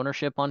 15%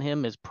 ownership on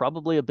him is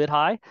probably a bit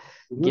high,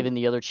 Mm-hmm. given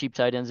the other cheap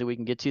tight ends that we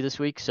can get to this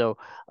week. So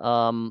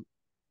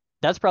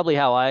that's probably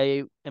how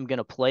I am going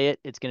to play it.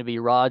 It's going to be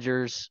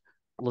Rodgers,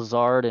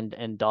 Lazard,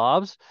 and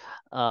Dobbs.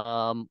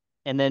 And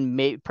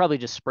then probably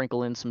just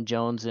sprinkle in some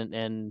Jones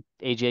and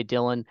A.J.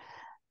 Dillon.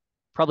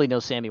 Probably no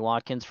Sammy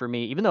Watkins for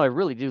me, even though I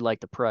really do like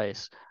the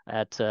price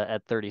at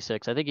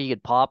 36. I think he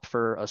could pop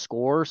for a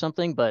score or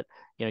something, but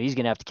he's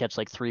going to have to catch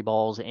like 3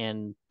 balls,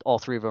 and all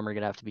 3 of them are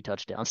going to have to be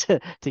touchdowns to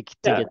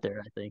Yeah. get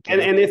there, I think.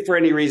 And if for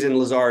any reason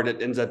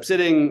Lazard ends up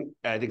sitting,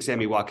 I think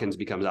Sammy Watkins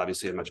becomes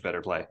obviously a much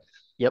better play.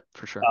 Yep,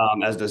 for sure.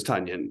 As does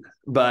Tunyon.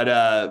 But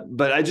I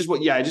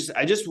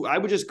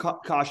would just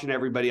caution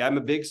everybody. I'm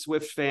a big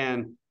Swift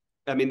fan.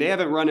 I mean, they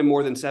haven't run him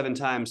more than 7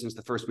 times since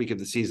the first week of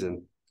the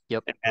season.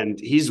 Yep. And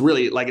he's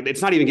really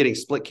it's not even getting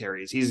split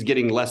carries. He's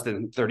getting less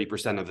than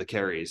 30% of the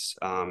carries.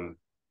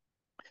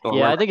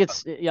 I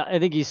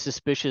think he's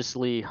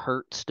suspiciously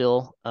hurt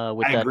still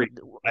with I agree.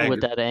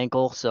 that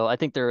ankle. So I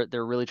think they're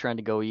really trying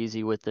to go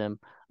easy with him.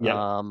 Yep.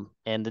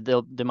 And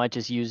they might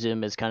just use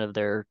him as kind of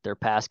their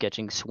pass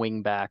catching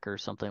swing back or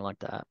something like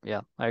that.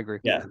 Yeah, I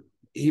agree. Yeah.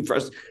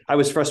 I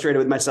was frustrated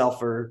with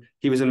myself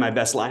he was in my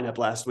best lineup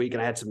last week,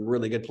 and I had some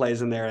really good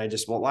plays in there. And I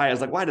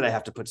was like, why did I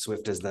have to put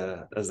Swift as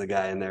the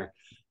guy in there?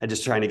 I'm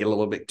just trying to get a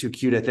little bit too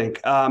cute, I think.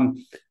 All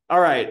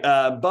right.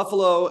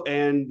 Buffalo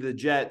and the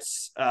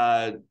Jets,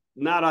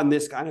 not on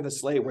this kind of a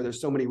slate where there's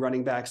so many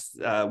running backs,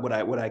 what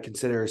I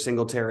consider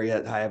Singletary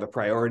at high of a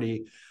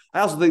priority. I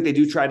also think they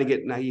do try to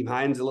get Nyheim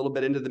Hines a little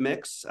bit into the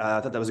mix.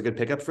 I thought that was a good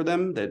pickup for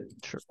them that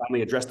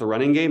finally addressed the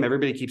running game.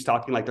 Everybody keeps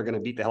talking like they're going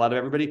to beat the hell out of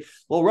everybody.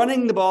 Well,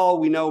 running the ball,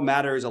 we know,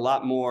 matters a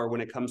lot more when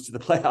it comes to the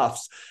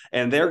playoffs,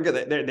 and they're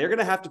going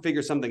to have to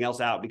figure something else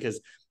out, because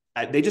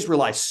they just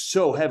rely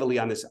so heavily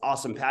on this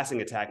awesome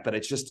passing attack. But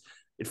it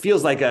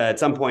feels like at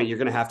some point you're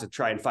going to have to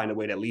try and find a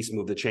way to at least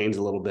move the chains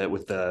a little bit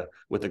with the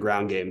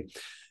ground game.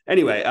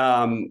 Anyway,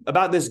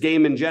 about this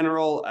game in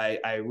general,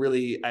 I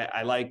really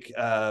like.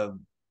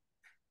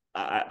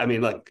 I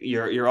mean, look,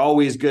 you're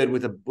always good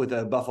with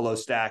a Buffalo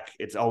stack.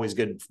 It's always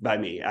good by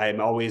me. I'm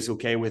always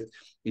okay with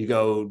you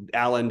go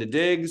Allen to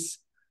Diggs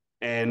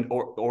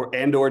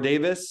or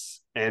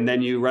Davis, and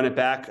then you run it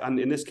back.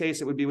 In this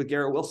case, it would be with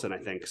Garrett Wilson, I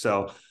think.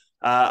 So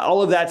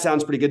all of that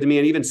sounds pretty good to me.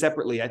 And even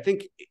separately, I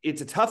think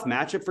it's a tough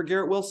matchup for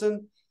Garrett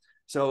Wilson.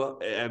 So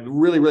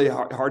really, really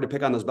hard to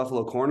pick on those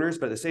Buffalo corners.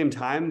 But at the same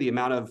time, the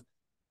amount of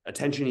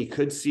attention he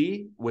could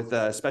see with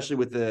especially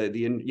with the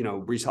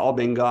Breece Hall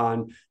being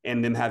gone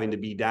and them having to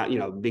be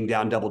down, being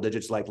down double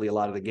digits likely a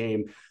lot of the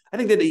game, I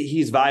think that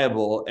he's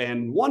viable.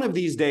 And one of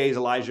these days,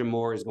 Elijah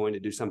Moore is going to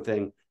do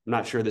something. I'm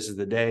not sure this is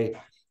the day,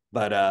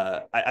 but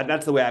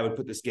that's the way I would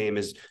put this game,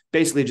 is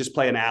basically just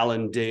play an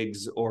Allen,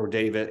 Diggs, or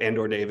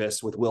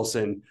Davis with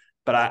Wilson.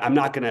 But I'm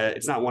not going to,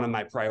 it's not one of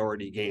my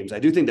priority games. I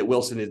do think that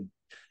Wilson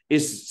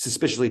is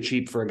suspiciously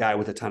cheap for a guy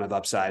with a ton of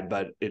upside,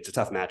 but it's a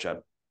tough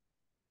matchup.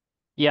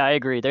 Yeah, I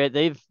agree.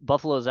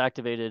 Buffalo's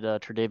activated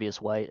Tre'Davious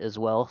White as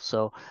well.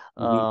 So,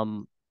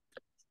 Mm-hmm.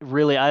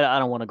 really, I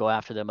don't want to go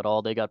after them at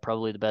all. They got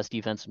probably the best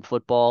defense in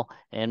football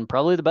and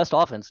probably the best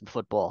offense in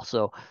football.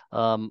 So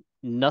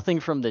nothing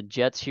from the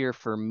Jets here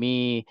for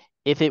me.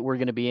 If it were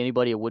going to be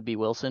anybody, it would be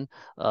Wilson.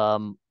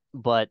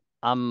 But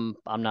I'm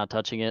not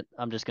touching it.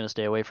 I'm just going to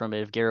stay away from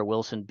it. If Garrett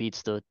Wilson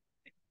beats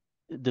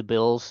the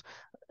Bills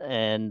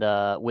and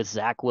with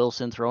Zach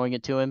Wilson throwing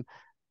it to him,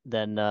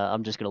 then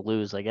I'm just going to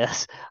lose, I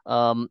guess.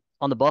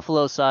 On the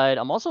Buffalo side,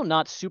 I'm also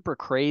not super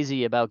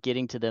crazy about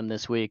getting to them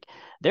this week.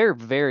 They're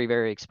very,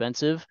 very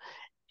expensive,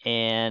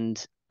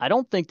 and I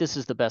don't think this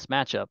is the best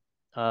matchup.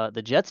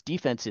 The Jets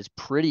defense is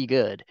pretty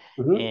good,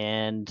 Mhm.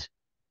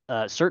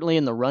 and certainly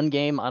in the run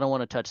game, I don't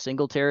want to touch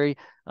Singletary.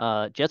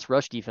 Jets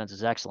rush defense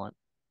is excellent.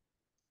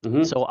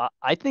 Mhm. So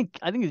I think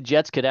the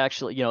Jets could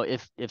actually,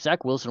 if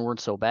Zach Wilson weren't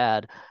so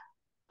bad,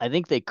 I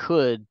think they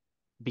could,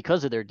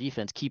 because of their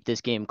defense, keep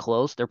this game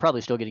close. They're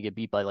probably still going to get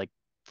beat by like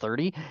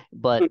 30,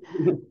 but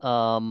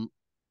um,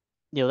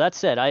 that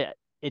said,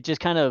 it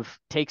just kind of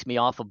takes me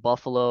off of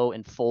Buffalo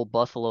and full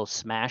Buffalo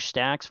smash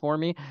stacks for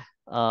me.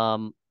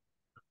 Um,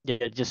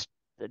 yeah, just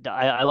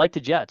I like the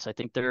Jets. I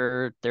think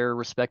they're a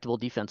respectable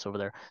defense over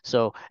there.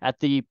 So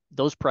at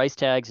those price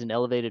tags and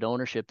elevated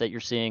ownership that you're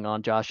seeing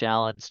on Josh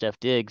Allen, Steph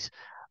Diggs,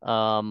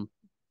 um,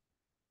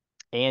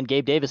 and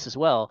Gabe Davis as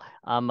well,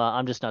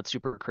 I'm just not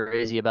super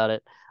crazy about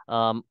it.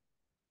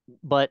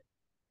 But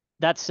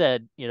that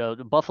said,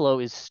 the Buffalo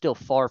is still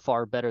far,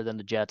 far better than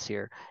the Jets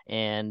here,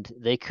 and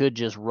they could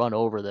just run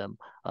over them.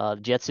 The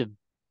Jets have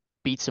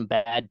beat some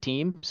bad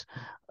teams,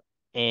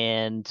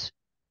 and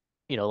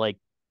like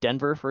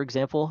Denver, for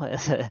example,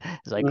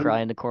 as I cry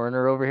Mhm. in the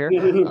corner over here.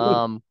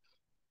 You're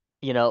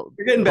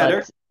getting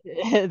better.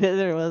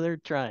 But they're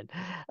trying.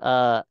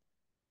 Uh,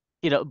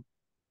 you know,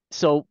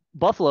 so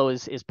Buffalo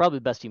is probably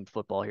the best team in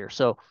football here.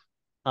 So,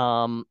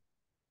 um,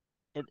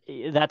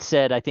 that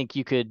said, I think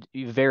you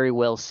very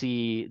well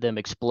see them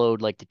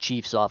explode like the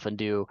Chiefs often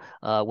do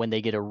when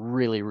they get a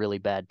really, really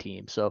bad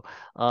team. So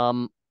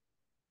um,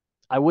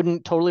 I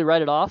wouldn't totally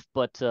write it off,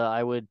 but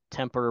I would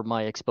temper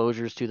my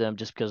exposures to them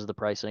just because of the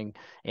pricing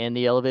and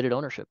the elevated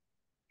ownership.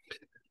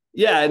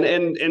 Yeah,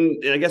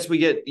 and I guess we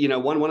get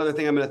one other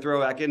thing I'm going to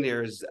throw back in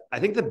here is I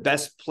think the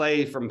best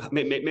play from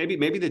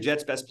maybe the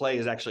Jets' best play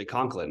is actually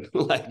Conklin.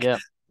 Like Yeah,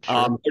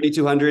 sure.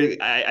 3,200.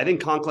 I think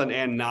Conklin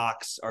and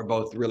Knox are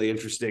both really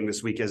interesting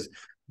this week as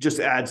just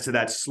adds to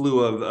that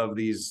slew of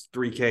these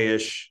 3K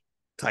ish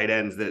tight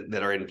ends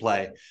that are in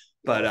play.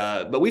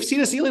 But we've seen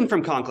a ceiling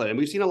from Conklin and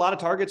we've seen a lot of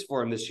targets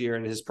for him this year,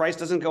 and his price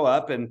doesn't go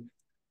up. And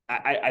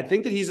I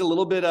think that he's a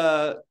little bit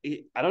I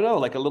don't know,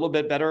 like a little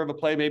bit better of a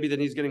play maybe than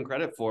he's getting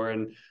credit for.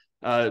 And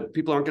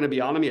people aren't going to be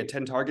on him. He had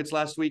 10 targets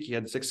last week. He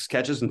had 6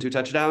 catches and 2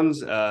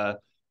 touchdowns.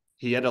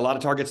 He had a lot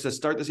of targets to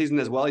start the season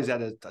as well. He's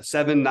had a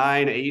 7,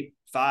 9, 8,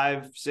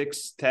 5,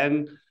 6,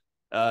 10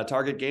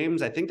 target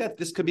games. I think that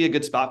this could be a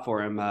good spot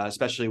for him,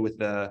 especially with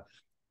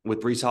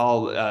Breece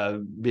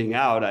Hall being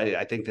out.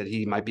 I think that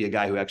he might be a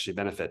guy who actually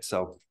benefits.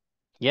 So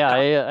Yeah,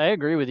 I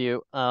agree with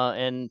you.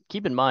 And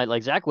keep in mind,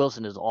 like Zach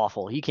Wilson is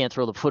awful. He can't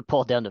throw the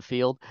football down the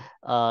field.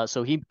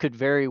 So he could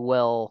very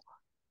well,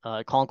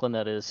 Conklin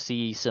that is,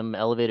 see some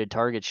elevated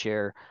target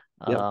share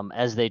yep.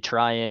 as they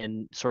try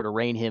and sort of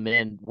rein him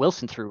in.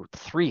 Wilson threw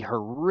 3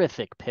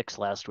 horrific picks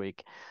last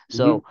week. Mm-hmm.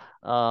 So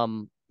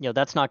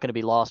that's not going to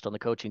be lost on the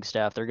coaching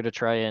staff. They're going to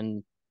try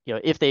and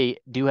if they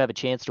do have a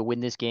chance to win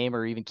this game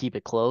or even keep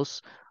it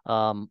close,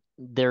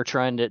 they're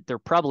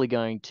probably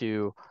going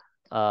to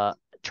uh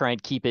try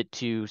and keep it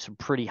to some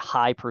pretty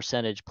high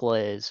percentage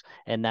plays,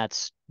 and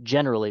that's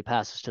generally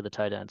passes to the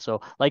tight end. So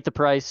like the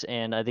price,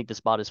 and I think the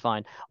spot is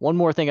fine. One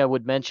more thing I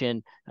would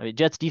mention, I mean,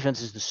 Jets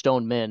defense is the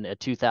stone min at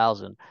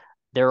 2,000.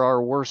 There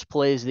are worse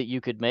plays that you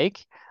could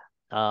make.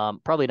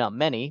 Probably not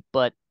many,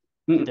 but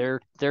Mm-hmm.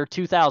 they're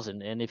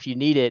 2,000, and if you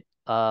need it,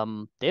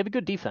 they have a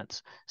good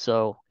defense.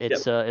 So Yep.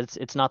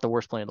 it's not the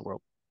worst play in the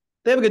world.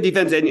 They have a good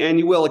defense, and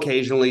you will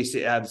occasionally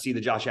see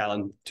the Josh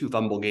Allen 2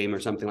 fumble game or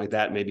something like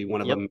that. Maybe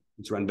one of Yep. them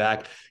is run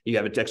back. You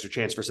have an extra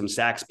chance for some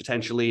sacks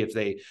potentially if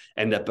they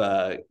end up.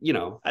 I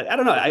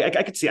don't know.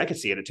 I could see it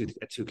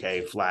at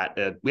 2K flat.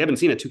 We haven't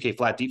seen a 2K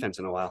flat defense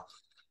in a while.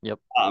 Yep.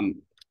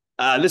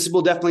 This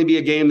will definitely be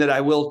a game that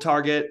I will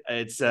target.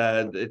 It's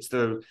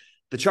the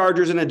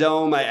Chargers in a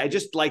dome. I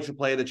just like to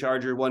play the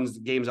Charger ones.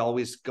 The games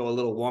always go a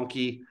little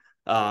wonky.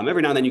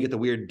 Every now and then you get the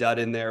weird dud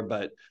in there,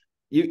 but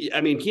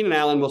Keenan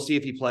Allen, we'll see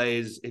if he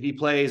plays. If he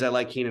plays, I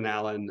like Keenan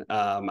Allen.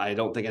 I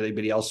don't think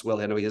anybody else will.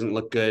 I know he doesn't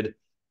look good.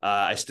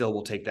 I still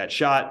will take that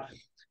shot.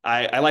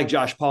 I like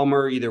Josh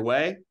Palmer either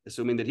way,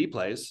 assuming that he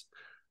plays.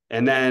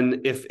 And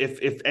then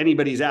if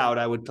anybody's out,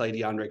 I would play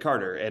DeAndre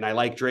Carter. And I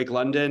like Drake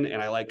London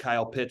and I like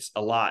Kyle Pitts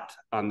a lot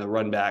on the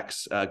run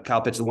backs.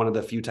 Kyle Pitts is one of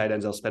the few tight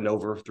ends I'll spend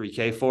over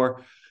 3K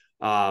for.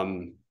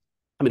 Over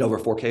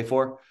 4K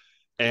for.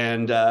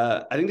 And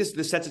I think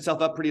this sets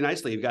itself up pretty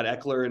nicely. You've got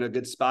Eckler in a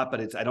good spot,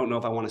 but I don't know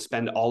if I want to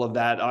spend all of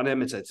that on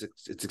him. It's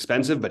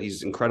expensive, but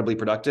he's incredibly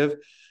productive.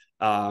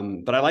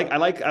 But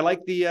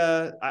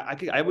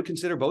I would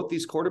consider both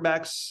these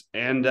quarterbacks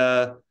and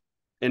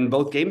in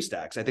both game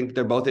stacks. I think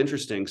they're both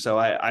interesting. So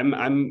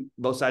I'm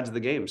both sides of the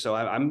game. So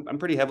I'm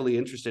pretty heavily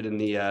interested in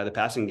the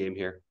passing game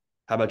here.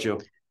 How about you?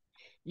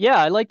 Yeah,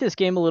 I like this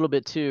game a little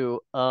bit too.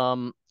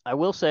 I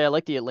will say I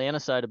like the Atlanta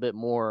side a bit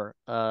more.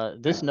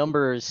 This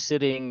number is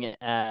sitting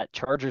at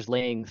Chargers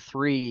laying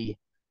 3,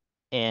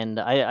 and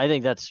I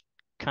think that's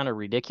kind of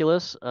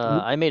ridiculous.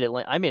 I made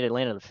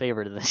Atlanta the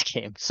favorite in this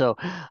game, so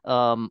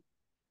um,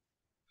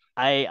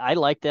 I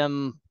like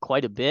them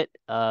quite a bit.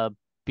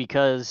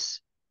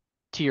 Because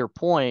to your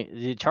point,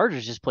 the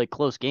Chargers just play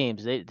close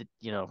games.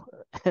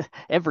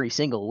 Every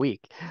single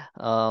week.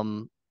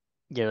 Um,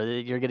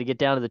 you're going to get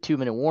down to the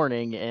 2-minute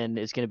warning, and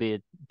it's going to be a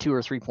 2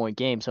 or 3 point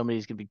game.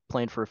 Somebody's going to be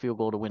playing for a field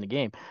goal to win the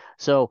game.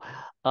 So,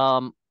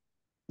 um,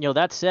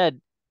 that said,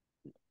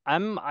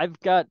 I've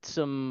got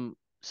some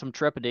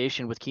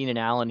trepidation with Keenan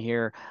Allen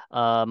here.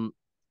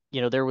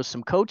 There was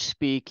some coach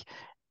speak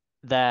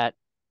that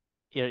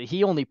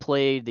he only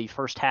played the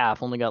first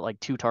half, only got like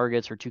 2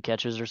 targets or 2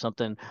 catches or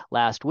something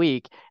last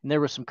week. And there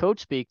was some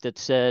coach speak that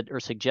said or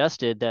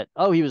suggested that,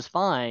 oh, he was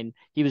fine.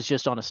 He was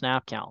just on a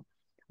snap count.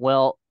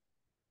 Well,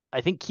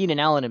 I think Keenan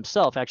Allen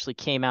himself actually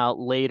came out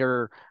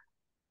later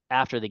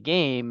after the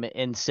game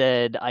and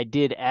said, I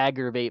did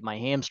aggravate my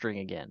hamstring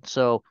again.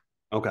 So,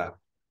 Okay.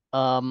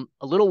 a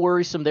little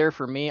worrisome there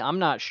for me. I'm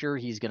not sure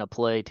he's going to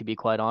play, to be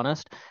quite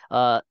honest.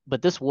 But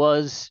this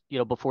was,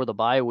 before the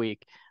bye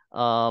week.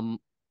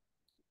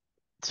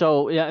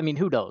 So yeah, I mean,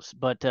 who knows?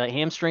 But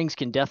hamstrings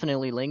can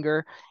definitely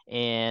linger,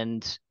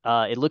 and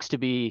it looks to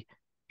be,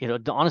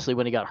 honestly,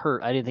 when he got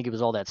hurt, I didn't think it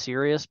was all that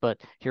serious,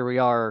 but here we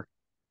are,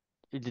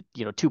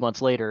 2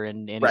 months later,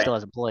 and he Right. still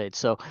hasn't played.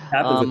 So,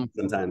 Happens um,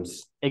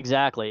 sometimes.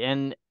 exactly.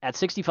 And at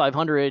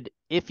 6,500,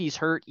 if he's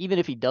hurt, even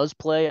if he does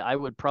play, I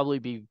would probably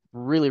be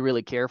really,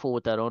 really careful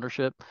with that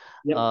ownership.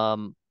 Yep.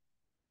 Um,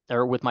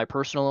 or with my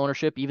personal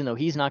ownership, even though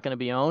he's not going to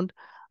be owned,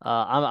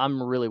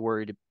 I'm really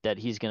worried that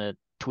he's going to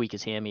tweak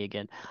his hammy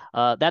again.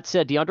 That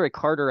said, DeAndre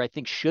Carter, I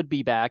think, should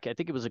be back. I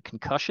think it was a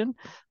concussion.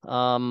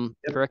 Yep.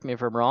 Correct me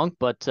if I'm wrong,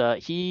 but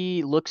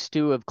he looks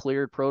to have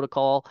cleared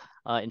protocol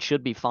and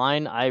should be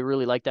fine. I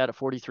really like that at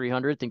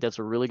 4,300. I think that's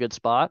a really good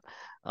spot.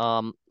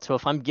 So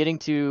if I'm getting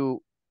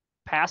to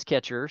pass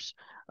catchers,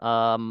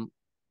 or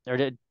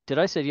did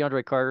I say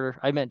DeAndre Carter?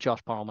 I meant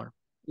Josh Palmer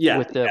Yeah.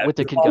 with the Yeah. with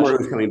the Palmer concussion.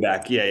 was coming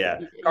back. Yeah. Yeah.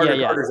 Yeah,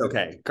 yeah. Carter's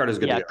okay. Carter's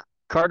good to Yeah, go.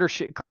 Carter,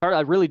 I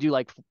really do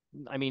like.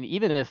 I mean,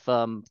 even if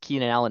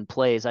Keenan Allen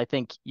plays, I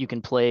think you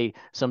can play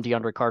some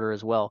DeAndre Carter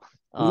as well.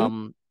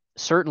 Mhm.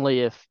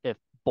 Certainly, if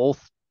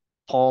both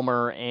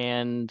Palmer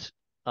and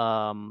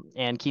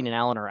Keenan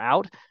Allen are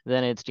out,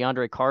 then it's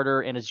DeAndre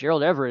Carter and it's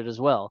Gerald Everett as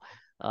well.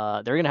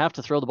 They're gonna have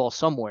to throw the ball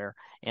somewhere,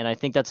 and I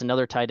think that's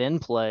another tight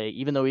end play.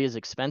 Even though he is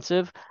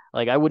expensive,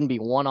 like I wouldn't be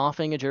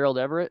one-offing a Gerald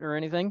Everett or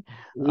anything.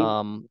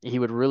 Mhm. He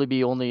would really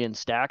be only in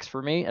stacks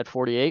for me at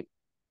 48,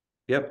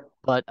 Yep.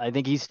 but I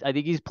think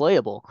he's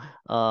playable.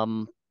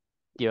 Um,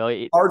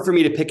 it, Hard for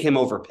me to pick him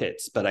over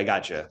Pitts, but I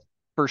got you.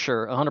 for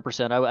sure,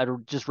 100%. I'd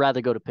just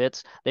rather go to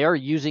Pitts. They are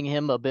using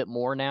him a bit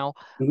more now.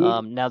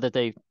 Mhm. Now that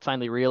they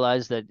finally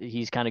realized that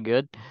he's kind of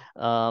good.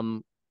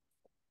 Um,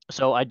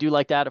 so I do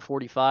like that at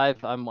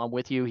 45. I'm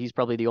with you. He's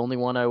probably the only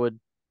one I would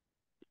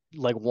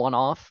like one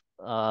off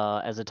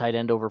as a tight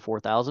end over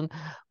 4,000,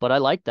 but I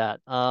like that.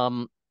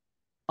 On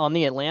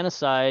the Atlanta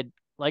side,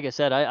 like I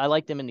said, I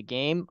like them in the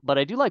game, but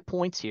I do like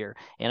points here.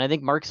 And I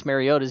think Marcus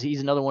Mariota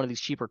he's another one of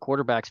these cheaper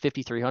quarterbacks,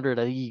 5,300.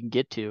 I think you can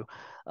get to.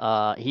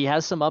 He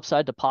has some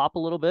upside to pop a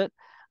little bit.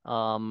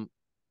 Um,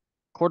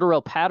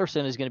 Cordarrelle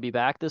Patterson is going to be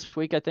back this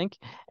week, I think,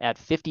 at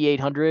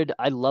 5,800.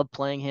 I love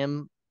playing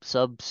him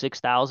sub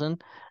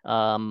 6,000.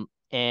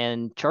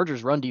 And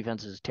Chargers run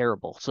defense is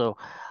terrible. So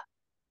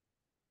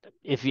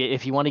if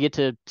you want to get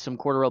to some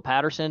Cordarrelle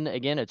Patterson,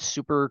 again, it's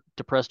super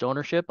depressed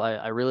ownership.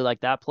 I really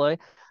like that play.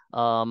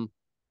 Um,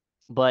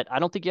 but I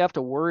don't think you have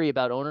to worry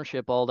about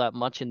ownership all that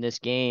much in this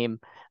game.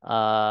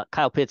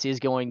 Kyle Pitts is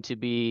going to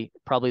be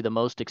probably the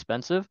most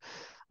expensive,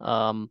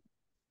 um,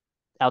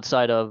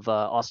 outside of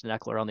Austin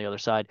Eckler on the other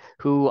side,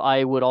 who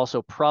I would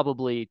also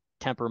probably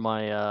temper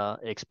my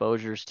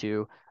exposures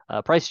to.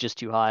 Price is just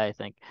too high, I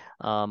think.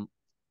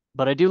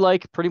 But I do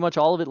like pretty much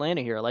all of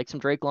Atlanta here. I like some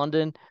Drake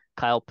London,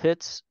 Kyle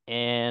Pitts,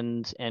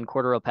 and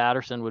Cordarrelle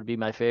Patterson would be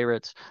my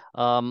favorites.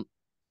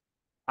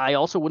 I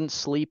also wouldn't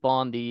sleep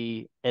on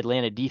the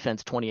Atlanta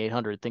defense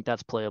 2,800. Think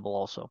that's playable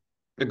also.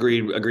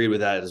 Agreed with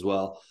that as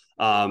well.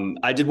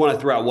 I did want to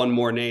throw out one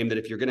more name that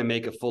if you're going to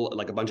make a full,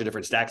 like a bunch of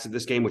different stacks of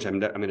this game, which I'm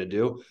going to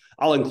do,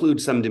 I'll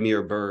include some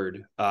Demir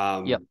Bird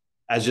Yep.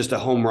 as just a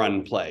home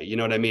run play. You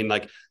know what I mean?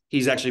 Like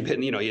he's actually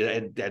been, he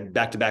had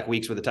back-to-back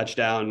weeks with a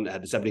touchdown,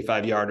 had the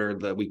 75-yarder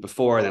the week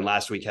before, and then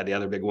last week had the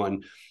other big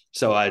one.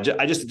 So I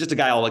just a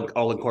guy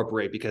I'll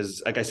incorporate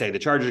because, like I say, the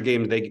Charger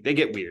games they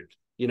get weird.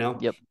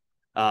 Yep.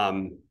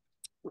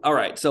 All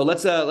right, so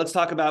let's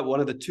talk about one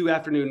of the 2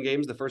 afternoon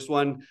games. The first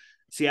one,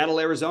 Seattle,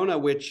 Arizona,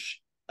 which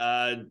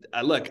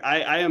look,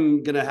 I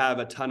am gonna have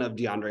a ton of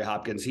DeAndre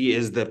Hopkins. He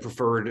is the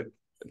preferred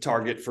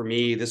target for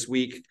me this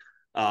week.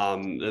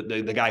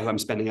 The guy who I'm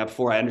spending up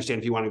for. I understand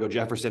if you want to go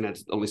Jefferson,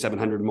 it's only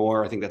 700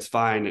 more. I think that's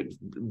fine.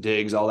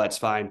 Diggs, all that's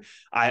fine.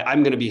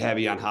 I'm going to be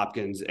heavy on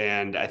Hopkins,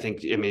 and I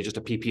think just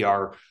a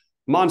PPR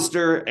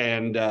monster.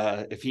 And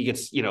if he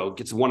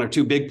gets one or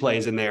two big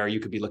plays in there, you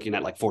could be looking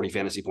at like 40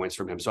 fantasy points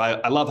from him. So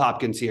I love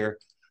Hopkins here.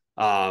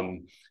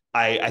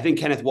 I think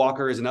Kenneth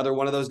Walker is another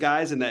one of those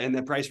guys in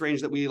the price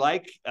range that we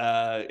like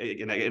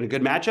in a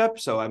good matchup.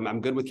 So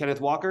I'm good with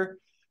Kenneth Walker.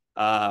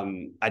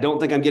 I don't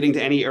think I'm getting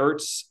to any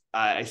Ertz.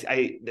 I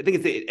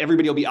think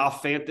everybody will be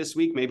off Fant this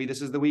week. Maybe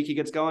this is the week he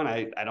gets going.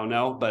 I don't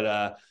know,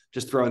 but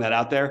just throwing that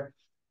out there.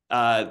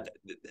 On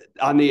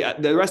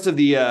the rest of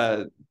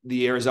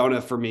the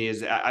Arizona for me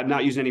is I'm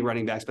not using any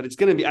running backs, but it's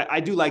going to be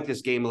I do like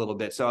this game a little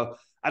bit. So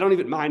I don't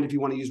even mind if you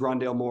want to use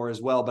Rondale Moore as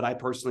well, but I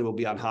personally will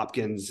be on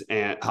Hopkins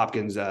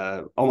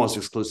almost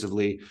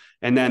exclusively.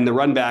 And then the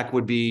run back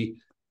would be,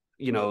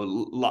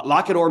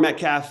 Lockett or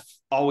Metcalf,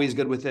 always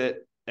good with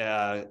it.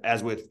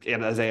 As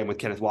I am with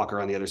Kenneth Walker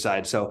on the other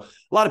side. So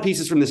a lot of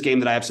pieces from this game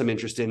that I have some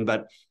interest in,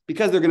 but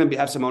because they're going to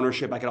have some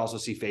ownership, I could also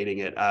see fading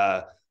it.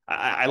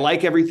 I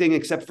like everything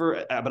except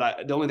for,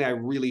 the only thing I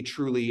really,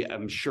 truly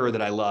am sure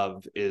that I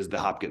love is the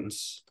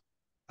Hopkins.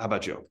 How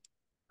about you?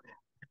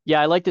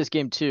 Yeah, I like this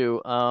game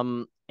too.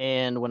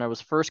 And when I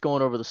was first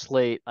going over the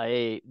slate,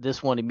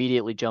 this one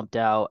immediately jumped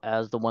out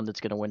as the one that's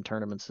going to win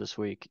tournaments this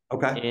week.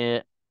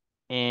 Okay.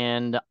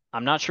 And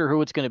I'm not sure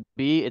who it's going to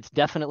be. It's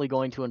definitely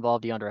going to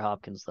involve DeAndre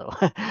Hopkins, though.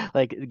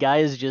 Like, the guy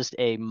is just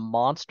a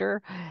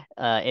monster,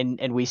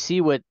 and we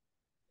see what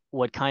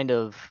kind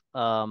of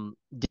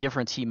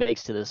difference he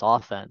makes to this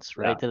offense,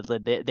 right?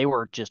 Yeah. They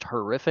were just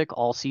horrific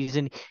all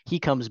season. He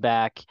comes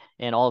back,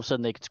 and all of a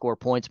sudden they can score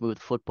points, move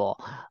the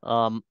football.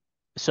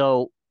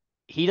 So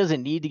he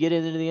doesn't need to get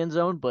into the end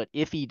zone, but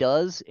if he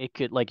does, it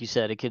could, like you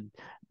said, it could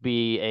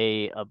be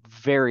a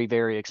very,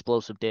 very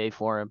explosive day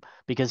for him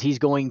because he's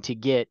going to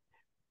get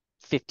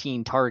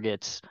 15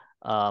 targets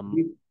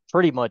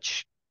pretty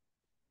much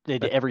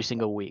every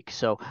single week.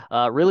 So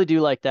really do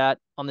like that.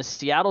 On the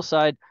Seattle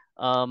side,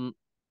 I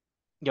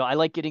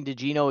like getting to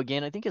Geno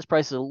again. I think his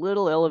price is a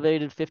little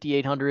elevated,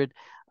 5,800.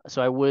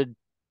 So I would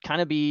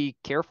kind of be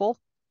careful.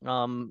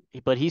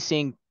 But he's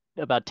seeing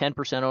about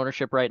 10%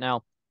 ownership right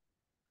now,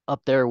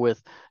 up there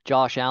with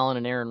Josh Allen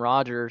and Aaron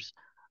Rodgers.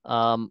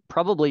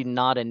 Probably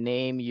not a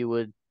name you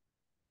would,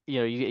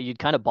 you'd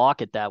kind of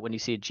balk at that when you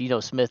see Geno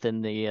Smith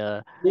in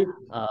the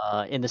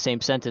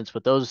same sentence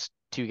with those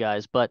two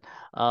guys. But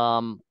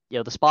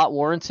the spot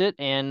warrants it,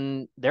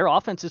 and their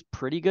offense is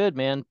pretty good,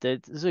 man.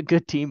 This is a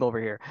good team over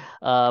here.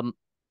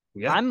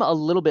 Yeah. I'm a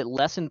little bit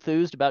less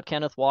enthused about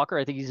Kenneth Walker.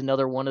 I think he's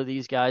another one of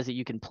these guys that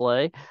you can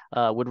play.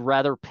 Would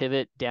rather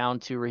pivot down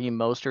to Raheem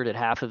Mostert at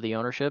half of the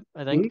ownership,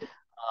 I think. Mm-hmm.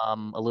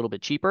 A little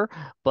bit cheaper,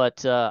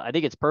 but I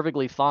think it's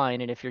perfectly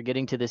fine. And if you're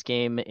getting to this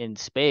game in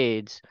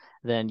spades,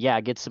 then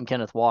yeah, get some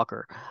Kenneth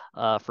Walker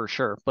for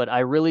sure. But I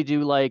really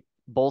do like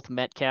both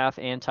Metcalf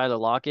and Tyler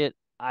Lockett.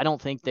 I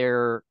don't think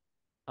their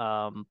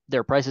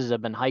prices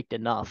have been hiked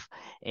enough,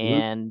 Mm-hmm.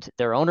 and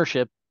their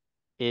ownership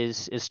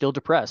is still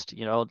depressed.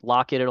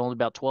 Lockett at only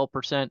about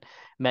 12%,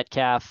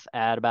 Metcalf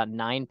at about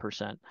 9%.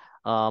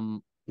 Mm-hmm.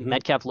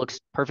 Metcalf looks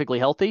perfectly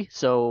healthy,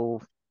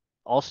 so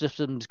all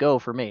systems go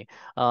for me.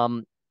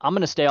 I'm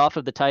going to stay off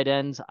of the tight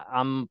ends.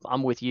 I'm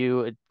with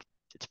you.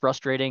 It's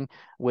frustrating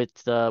with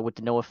the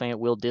Noah Fant,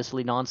 Will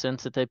Dissly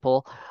nonsense that they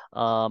pull.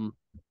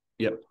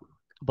 Yep.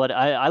 But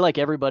I like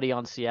everybody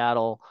on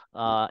Seattle.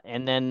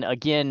 And then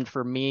again,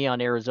 for me on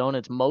Arizona,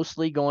 it's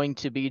mostly going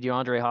to be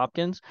DeAndre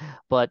Hopkins.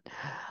 But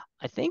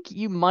I think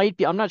you might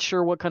be, I'm not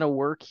sure what kind of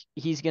work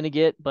he's going to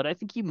get, but I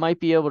think you might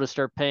be able to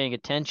start paying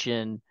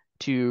attention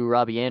to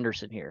Robbie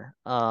Anderson here.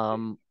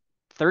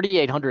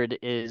 3,800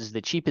 is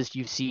the cheapest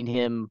you've seen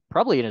him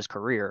probably in his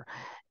career.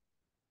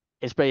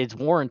 It's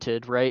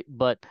warranted, right?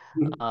 But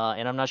Mm-hmm.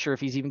 and I'm not sure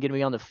if he's even going to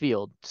be on the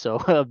field.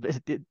 So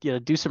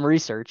do some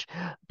research.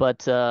 But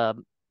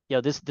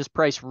this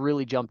price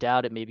really jumped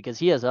out at me because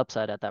he has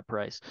upside at that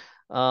price.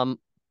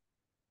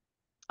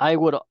 I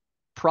would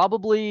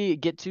probably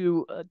get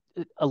to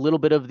a little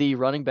bit of the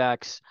running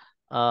backs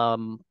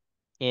in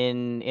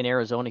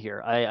Arizona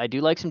here. I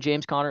do like some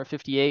James Conner at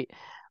 58.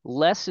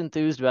 Less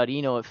enthused about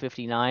Eno at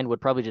 59.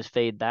 Would probably just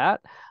fade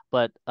that.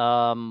 But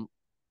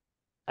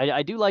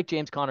I do like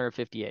James Conner at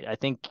 58. I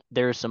think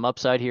there's some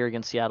upside here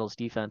against Seattle's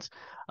defense.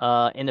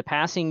 In the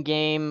passing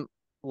game,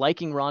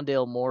 liking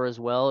Rondale Moore as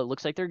well. It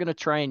looks like they're going to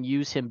try and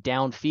use him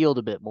downfield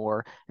a bit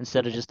more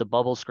instead of just the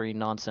bubble screen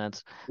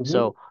nonsense. Mm-hmm.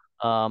 So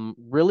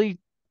really,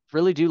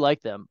 really do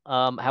like them.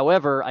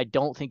 However, I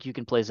don't think you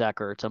can play Zach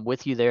Ertz. I'm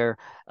with you there.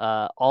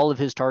 All of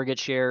his target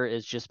share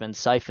has just been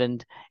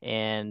siphoned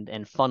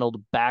and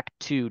funneled back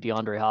to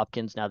DeAndre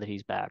Hopkins now that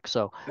he's back.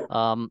 So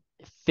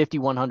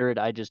 5,100,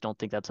 I just don't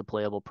think that's a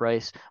playable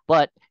price.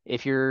 But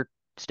if you're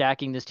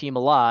stacking this team a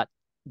lot,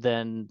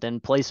 then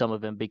play some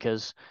of him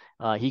because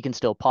he can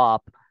still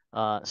pop,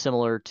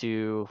 similar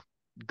to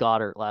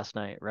Goddard last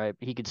night, right?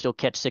 He could still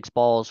catch 6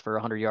 balls for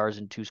 100 yards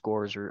and 2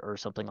 scores or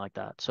something like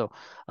that. So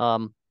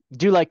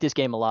do like this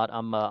game a lot.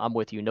 I'm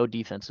with you. No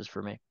defenses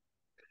for me.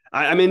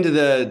 I'm into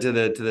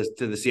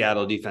the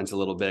Seattle defense a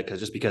little bit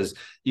because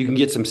you can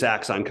get some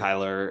sacks on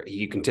Kyler.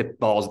 You can tip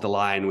balls at the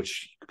line,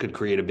 which could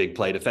create a big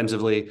play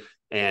defensively,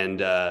 and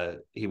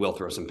he will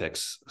throw some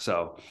picks.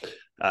 So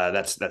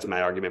that's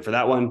my argument for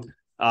that one.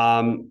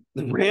 The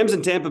Rams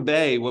in Tampa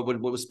Bay, what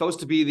was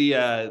supposed to be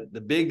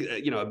the big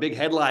a big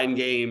headline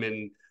game,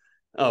 and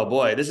oh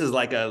boy, this is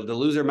like the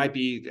loser might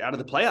be out of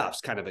the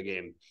playoffs kind of a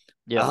game,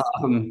 Yeah.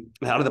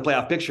 out of the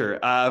playoff picture.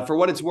 For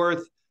what it's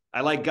worth,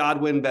 I like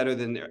Godwin better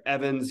than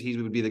Evans. He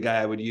would be the guy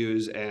I would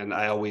use, and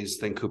I always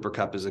think Cooper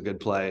Kupp is a good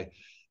play.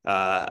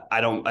 I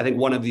think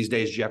one of these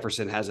days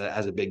Jefferson has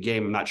a big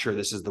game. I'm not sure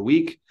this is the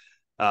week,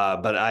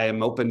 but I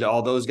am open to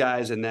all those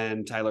guys. And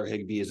then Tyler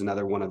Higbee is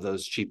another one of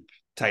those cheap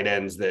tight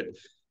ends that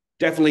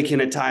definitely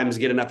can at times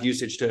get enough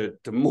usage to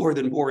more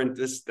than warrant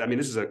this. I mean,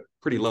 this is a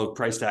pretty low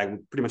price tag,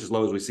 pretty much as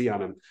low as we see on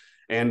him.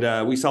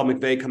 And we saw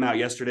McVay come out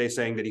yesterday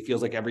saying that he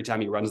feels like every time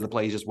he runs the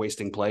play, he's just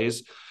wasting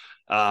plays.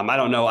 I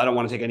don't know. I don't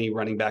want to take any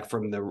running back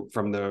from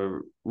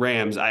the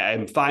Rams.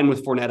 I'm fine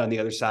with Fournette on the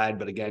other side,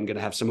 but again, going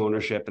to have some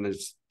ownership, and it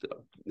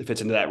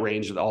fits into that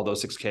range with all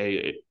those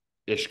 6K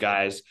ish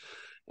guys.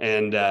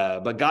 And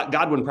but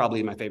Godwin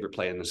probably my favorite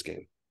play in this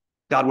game.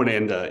 Godwin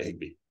and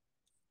Higbee.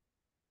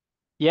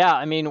 Yeah,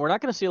 I mean, we're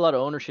not going to see a lot of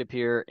ownership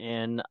here,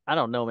 and I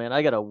don't know, man.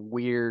 I got a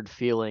weird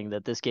feeling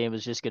that this game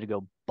is just going to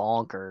go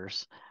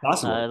bonkers.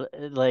 Possible.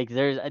 Like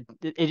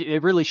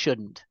it really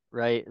shouldn't,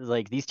 right?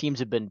 Like these teams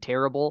have been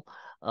terrible.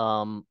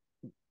 Um,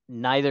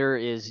 Neither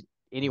is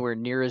anywhere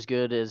near as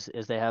good as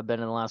they have been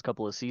in the last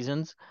couple of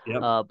seasons.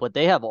 Yep. But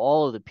they have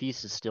all of the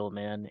pieces still,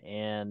 man,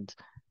 and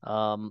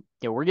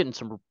we're getting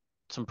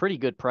some pretty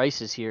good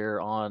prices here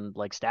on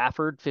like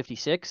Stafford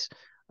 56.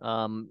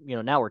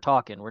 Now we're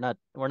talking. We're not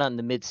in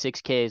the mid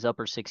 6Ks,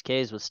 upper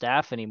 6Ks with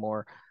Staff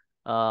anymore.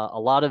 A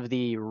lot of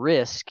the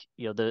risk,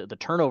 the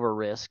turnover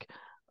risk,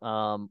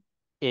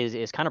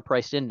 is kind of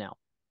priced in now.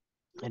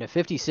 And at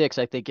 56,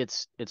 I think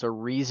it's a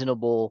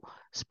reasonable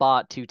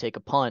spot to take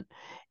a punt.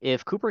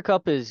 If Cooper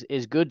Kupp is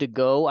good to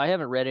go, I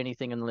haven't read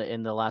anything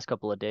in the last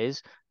couple of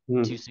days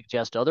to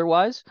suggest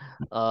otherwise.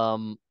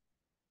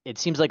 It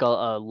seems like a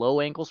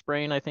low ankle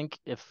sprain, I think,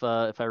 if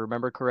I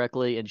remember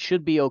correctly, and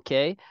should be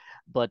okay.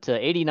 But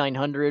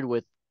 8,900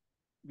 with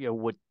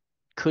what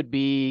could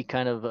be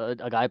kind of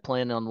a guy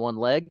playing on one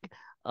leg.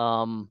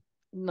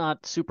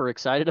 Not super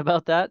excited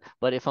about that.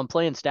 But if I'm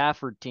playing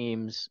Stafford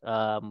teams,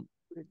 I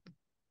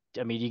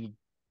mean, you can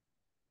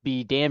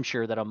be damn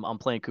sure that I'm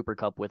playing Cooper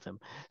Kupp with him.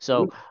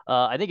 So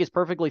I think it's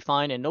perfectly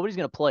fine, and nobody's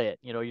going to play it.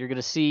 You're going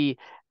to see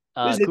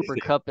Cooper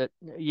Kupp.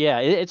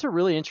 It's a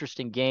really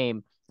interesting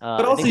game.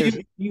 But I also, think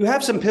there's you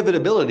have some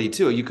pivotability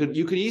too. You could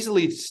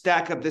easily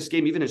stack up this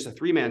game, even as a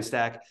 3-man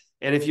stack.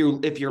 And if your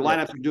Yep.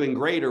 lineups are doing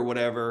great or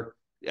whatever,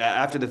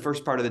 after the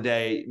first part of the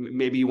day,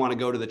 maybe you want to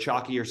go to the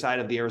chalkier side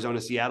of the Arizona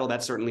Seattle.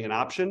 That's certainly an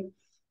option.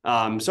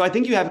 So I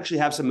think you actually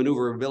have some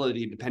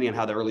maneuverability depending on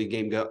how the early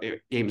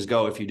games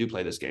go if you do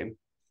play this game.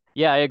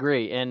 Yeah, I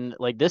agree. And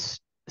like this,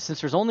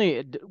 since there's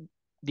only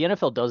the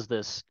NFL does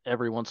this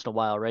every once in a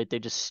while, right? They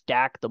just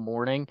stack the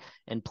morning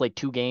and play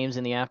two games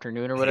in the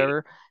afternoon or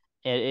whatever.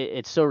 And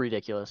it's so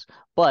ridiculous.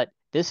 But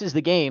this is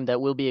the game that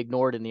will be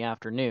ignored in the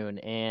afternoon.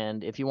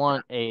 And if you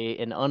want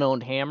an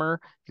unowned hammer,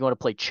 if you want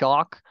to play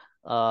chalk,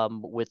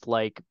 with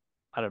like,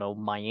 I don't know,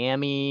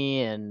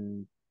 Miami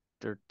and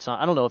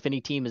I don't know if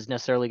any team is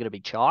necessarily going to be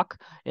chalk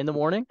in the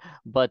morning,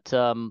 but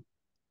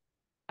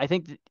I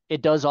think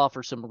it does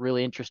offer some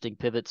really interesting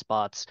pivot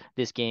spots,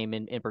 this game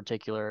in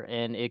particular,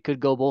 and it could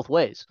go both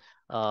ways.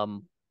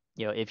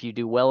 If you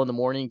do well in the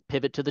morning,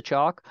 pivot to the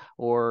chalk,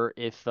 or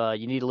if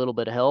you need a little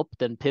bit of help,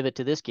 then pivot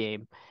to this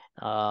game,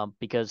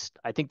 because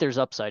I think there's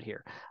upside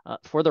here.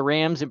 For the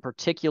Rams in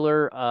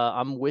particular,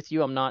 I'm with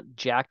you. I'm not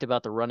jacked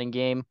about the running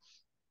game.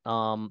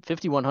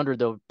 5,100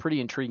 though, pretty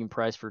intriguing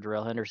price for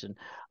Darrell Henderson.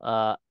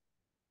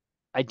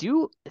 I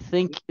do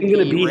think Is it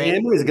going to the be Ram.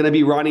 him? Is it going to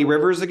be Ronnie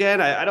Rivers again?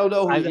 I don't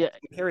know who's I going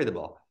to carry the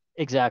ball.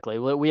 Exactly.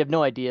 We have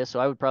no idea, so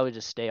I would probably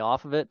just stay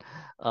off of it.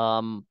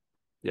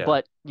 Yeah.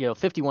 But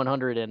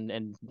 5,100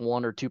 and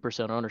 1 or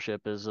 2%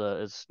 ownership is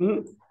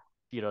Mhm.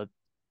 you know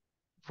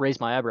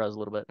raise my eyebrows a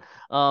little bit.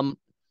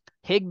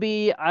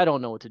 Higbee, I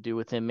don't know what to do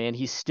with him, man.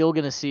 He's still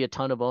gonna see a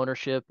ton of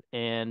ownership,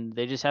 and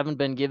they just haven't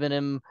been giving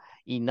him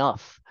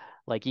enough.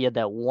 Like he had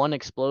that one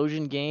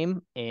explosion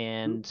game,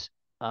 and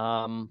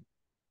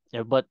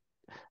but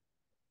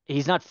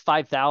he's not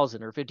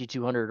 5,000 or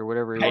 5,200 or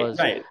whatever he Right, was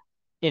right.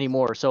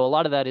 anymore. So a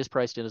lot of that is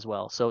priced in as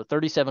well. So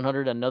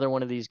 3,700, another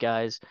one of these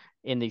guys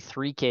in the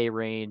 3K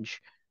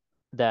range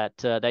that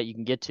you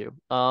can get to.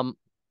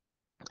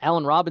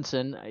 Allen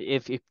Robinson,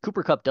 if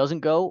Cooper Kupp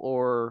doesn't go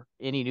or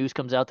any news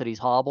comes out that he's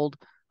hobbled,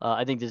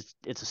 I think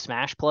it's a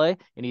smash play,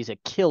 and he's a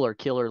killer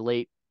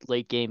late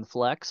game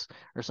flex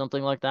or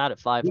something like that at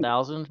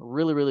 5,000.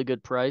 Really, really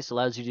good price.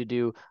 Allows you to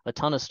do a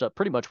ton of stuff,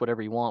 pretty much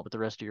whatever you want with the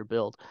rest of your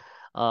build.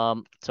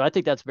 So I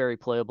think that's very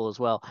playable as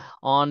well.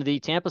 On the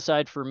Tampa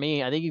side for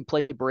me, I think you can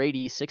play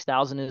Brady.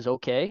 6,000 is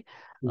okay.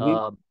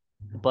 Mm-hmm.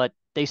 but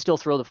they still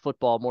throw the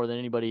football more than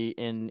anybody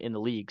in the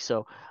league.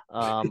 So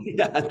Yeah,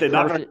 they're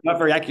perfect.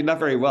 not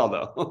very well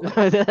though.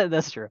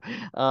 That's true.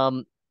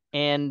 Um,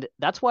 and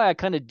that's why I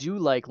kind of do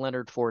like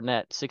Leonard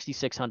Fournette,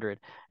 6,600.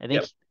 I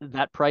think Yep.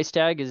 that price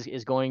tag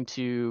is going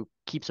to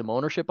keep some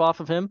ownership off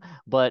of him,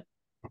 but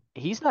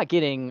he's not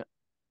getting,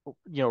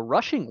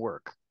 rushing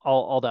work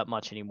all that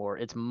much anymore.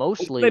 It's They've been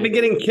mostly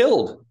getting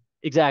killed.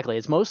 exactly,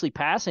 it's mostly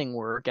passing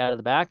work out of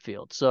the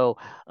backfield. So,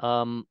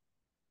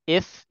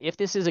 if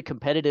this is a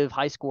competitive,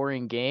 high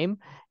scoring game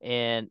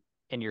and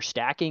you're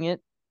stacking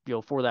it,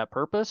 for that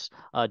purpose,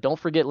 don't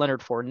forget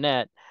Leonard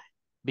Fournette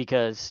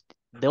because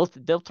they'll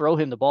throw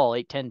him the ball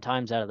 8, 10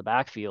 times out of the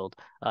backfield,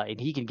 and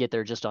he can get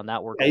there just on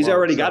that work Yeah, he's alone.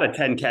 already got So a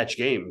 10 catch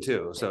game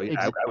too. So yeah,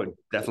 ex- I would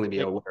definitely be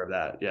aware of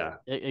that. Yeah.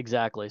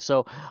 exactly.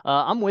 So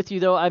I'm with you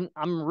though. I'm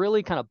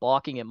really kind of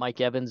balking at Mike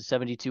Evans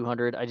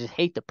 7,200. I just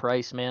hate the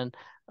price, man.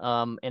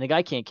 And the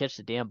guy can't catch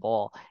the damn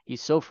ball.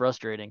 He's so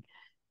frustrating.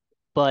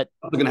 But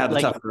I'm going to have the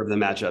like, tougher of the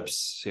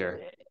matchups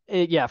here.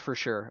 yeah, for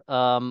sure.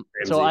 So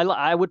Ramsey.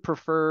 I would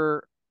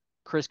prefer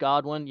Chris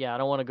Godwin. Yeah, I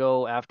don't want to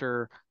go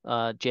after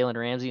Jalen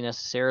Ramsey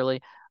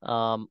necessarily.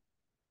 Um,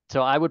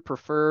 so I would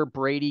prefer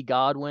Brady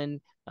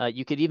Godwin.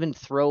 You could even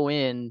throw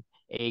in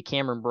a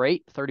Cameron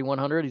Brate,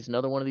 3,100. He's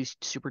another one of these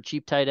super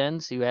cheap tight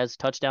ends who has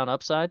touchdown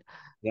upside.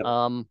 Yep.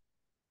 Um,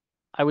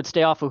 I would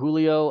stay off of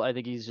Julio. I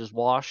think he's just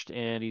washed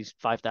and he's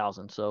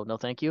 5,000. So no,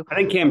 thank you. I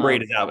think Cam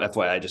Braid Um, is out.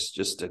 FYI,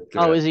 just to give it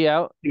oh, a, I is he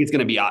out? think it's going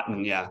to be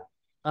Otten. Yeah.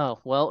 Oh,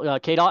 well,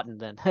 Kate Otten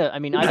then. I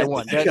mean, either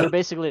one. They're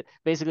basically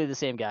the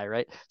same guy,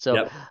 right? So,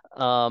 Yep.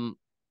 um,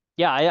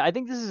 yeah, I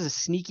think this is a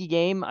sneaky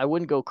game. I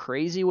wouldn't go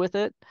crazy with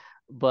it,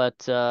 but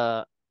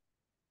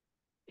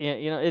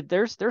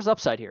there's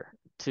upside here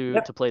to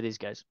Yep. play these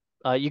guys.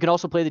 You can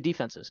also play the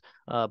defenses,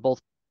 both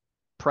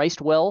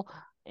priced well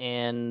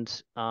and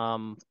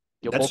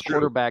That's both true.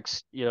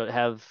 quarterbacks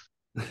have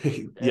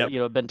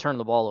Yep. been turning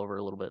the ball over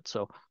a little bit,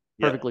 so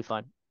Yep. perfectly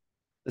fine.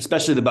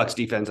 Especially the Bucks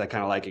defense, I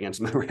kind of like against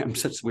the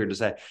Rams. That's weird to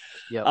say.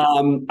 Yep.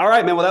 All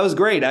right, man. Well, that was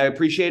great. I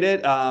appreciate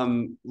it.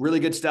 Really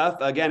good stuff.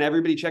 Again,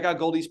 everybody check out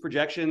Goldy's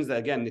projections.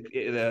 Again,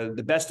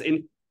 the best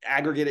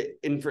aggregate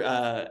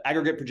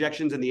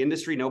projections in the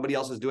industry. Nobody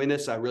else is doing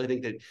this, so I really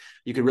think that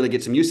you could really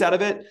get some use out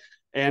of it.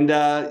 And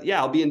yeah,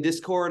 I'll be in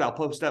Discord. I'll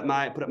put up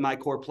my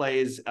core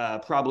plays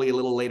probably a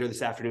little later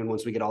this afternoon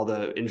once we get all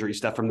the injury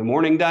stuff from the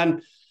morning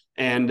done.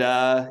 And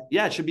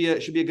yeah, it should be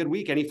a good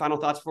week. Any final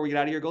thoughts before we get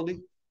out of here, Goldie?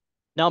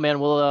 No, man,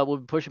 we'll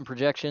be pushing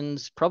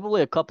projections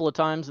probably a couple of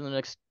times in the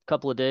next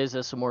couple of days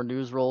as some more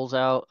news rolls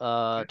out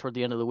toward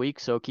the end of the week.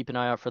 So keep an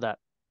eye out for that.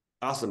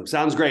 Awesome.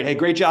 Sounds great. Hey,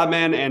 great job,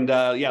 man. And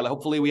yeah,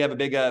 hopefully we have a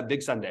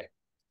big Sunday.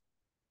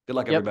 Good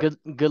luck, Yep. everybody.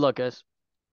 Good luck, guys.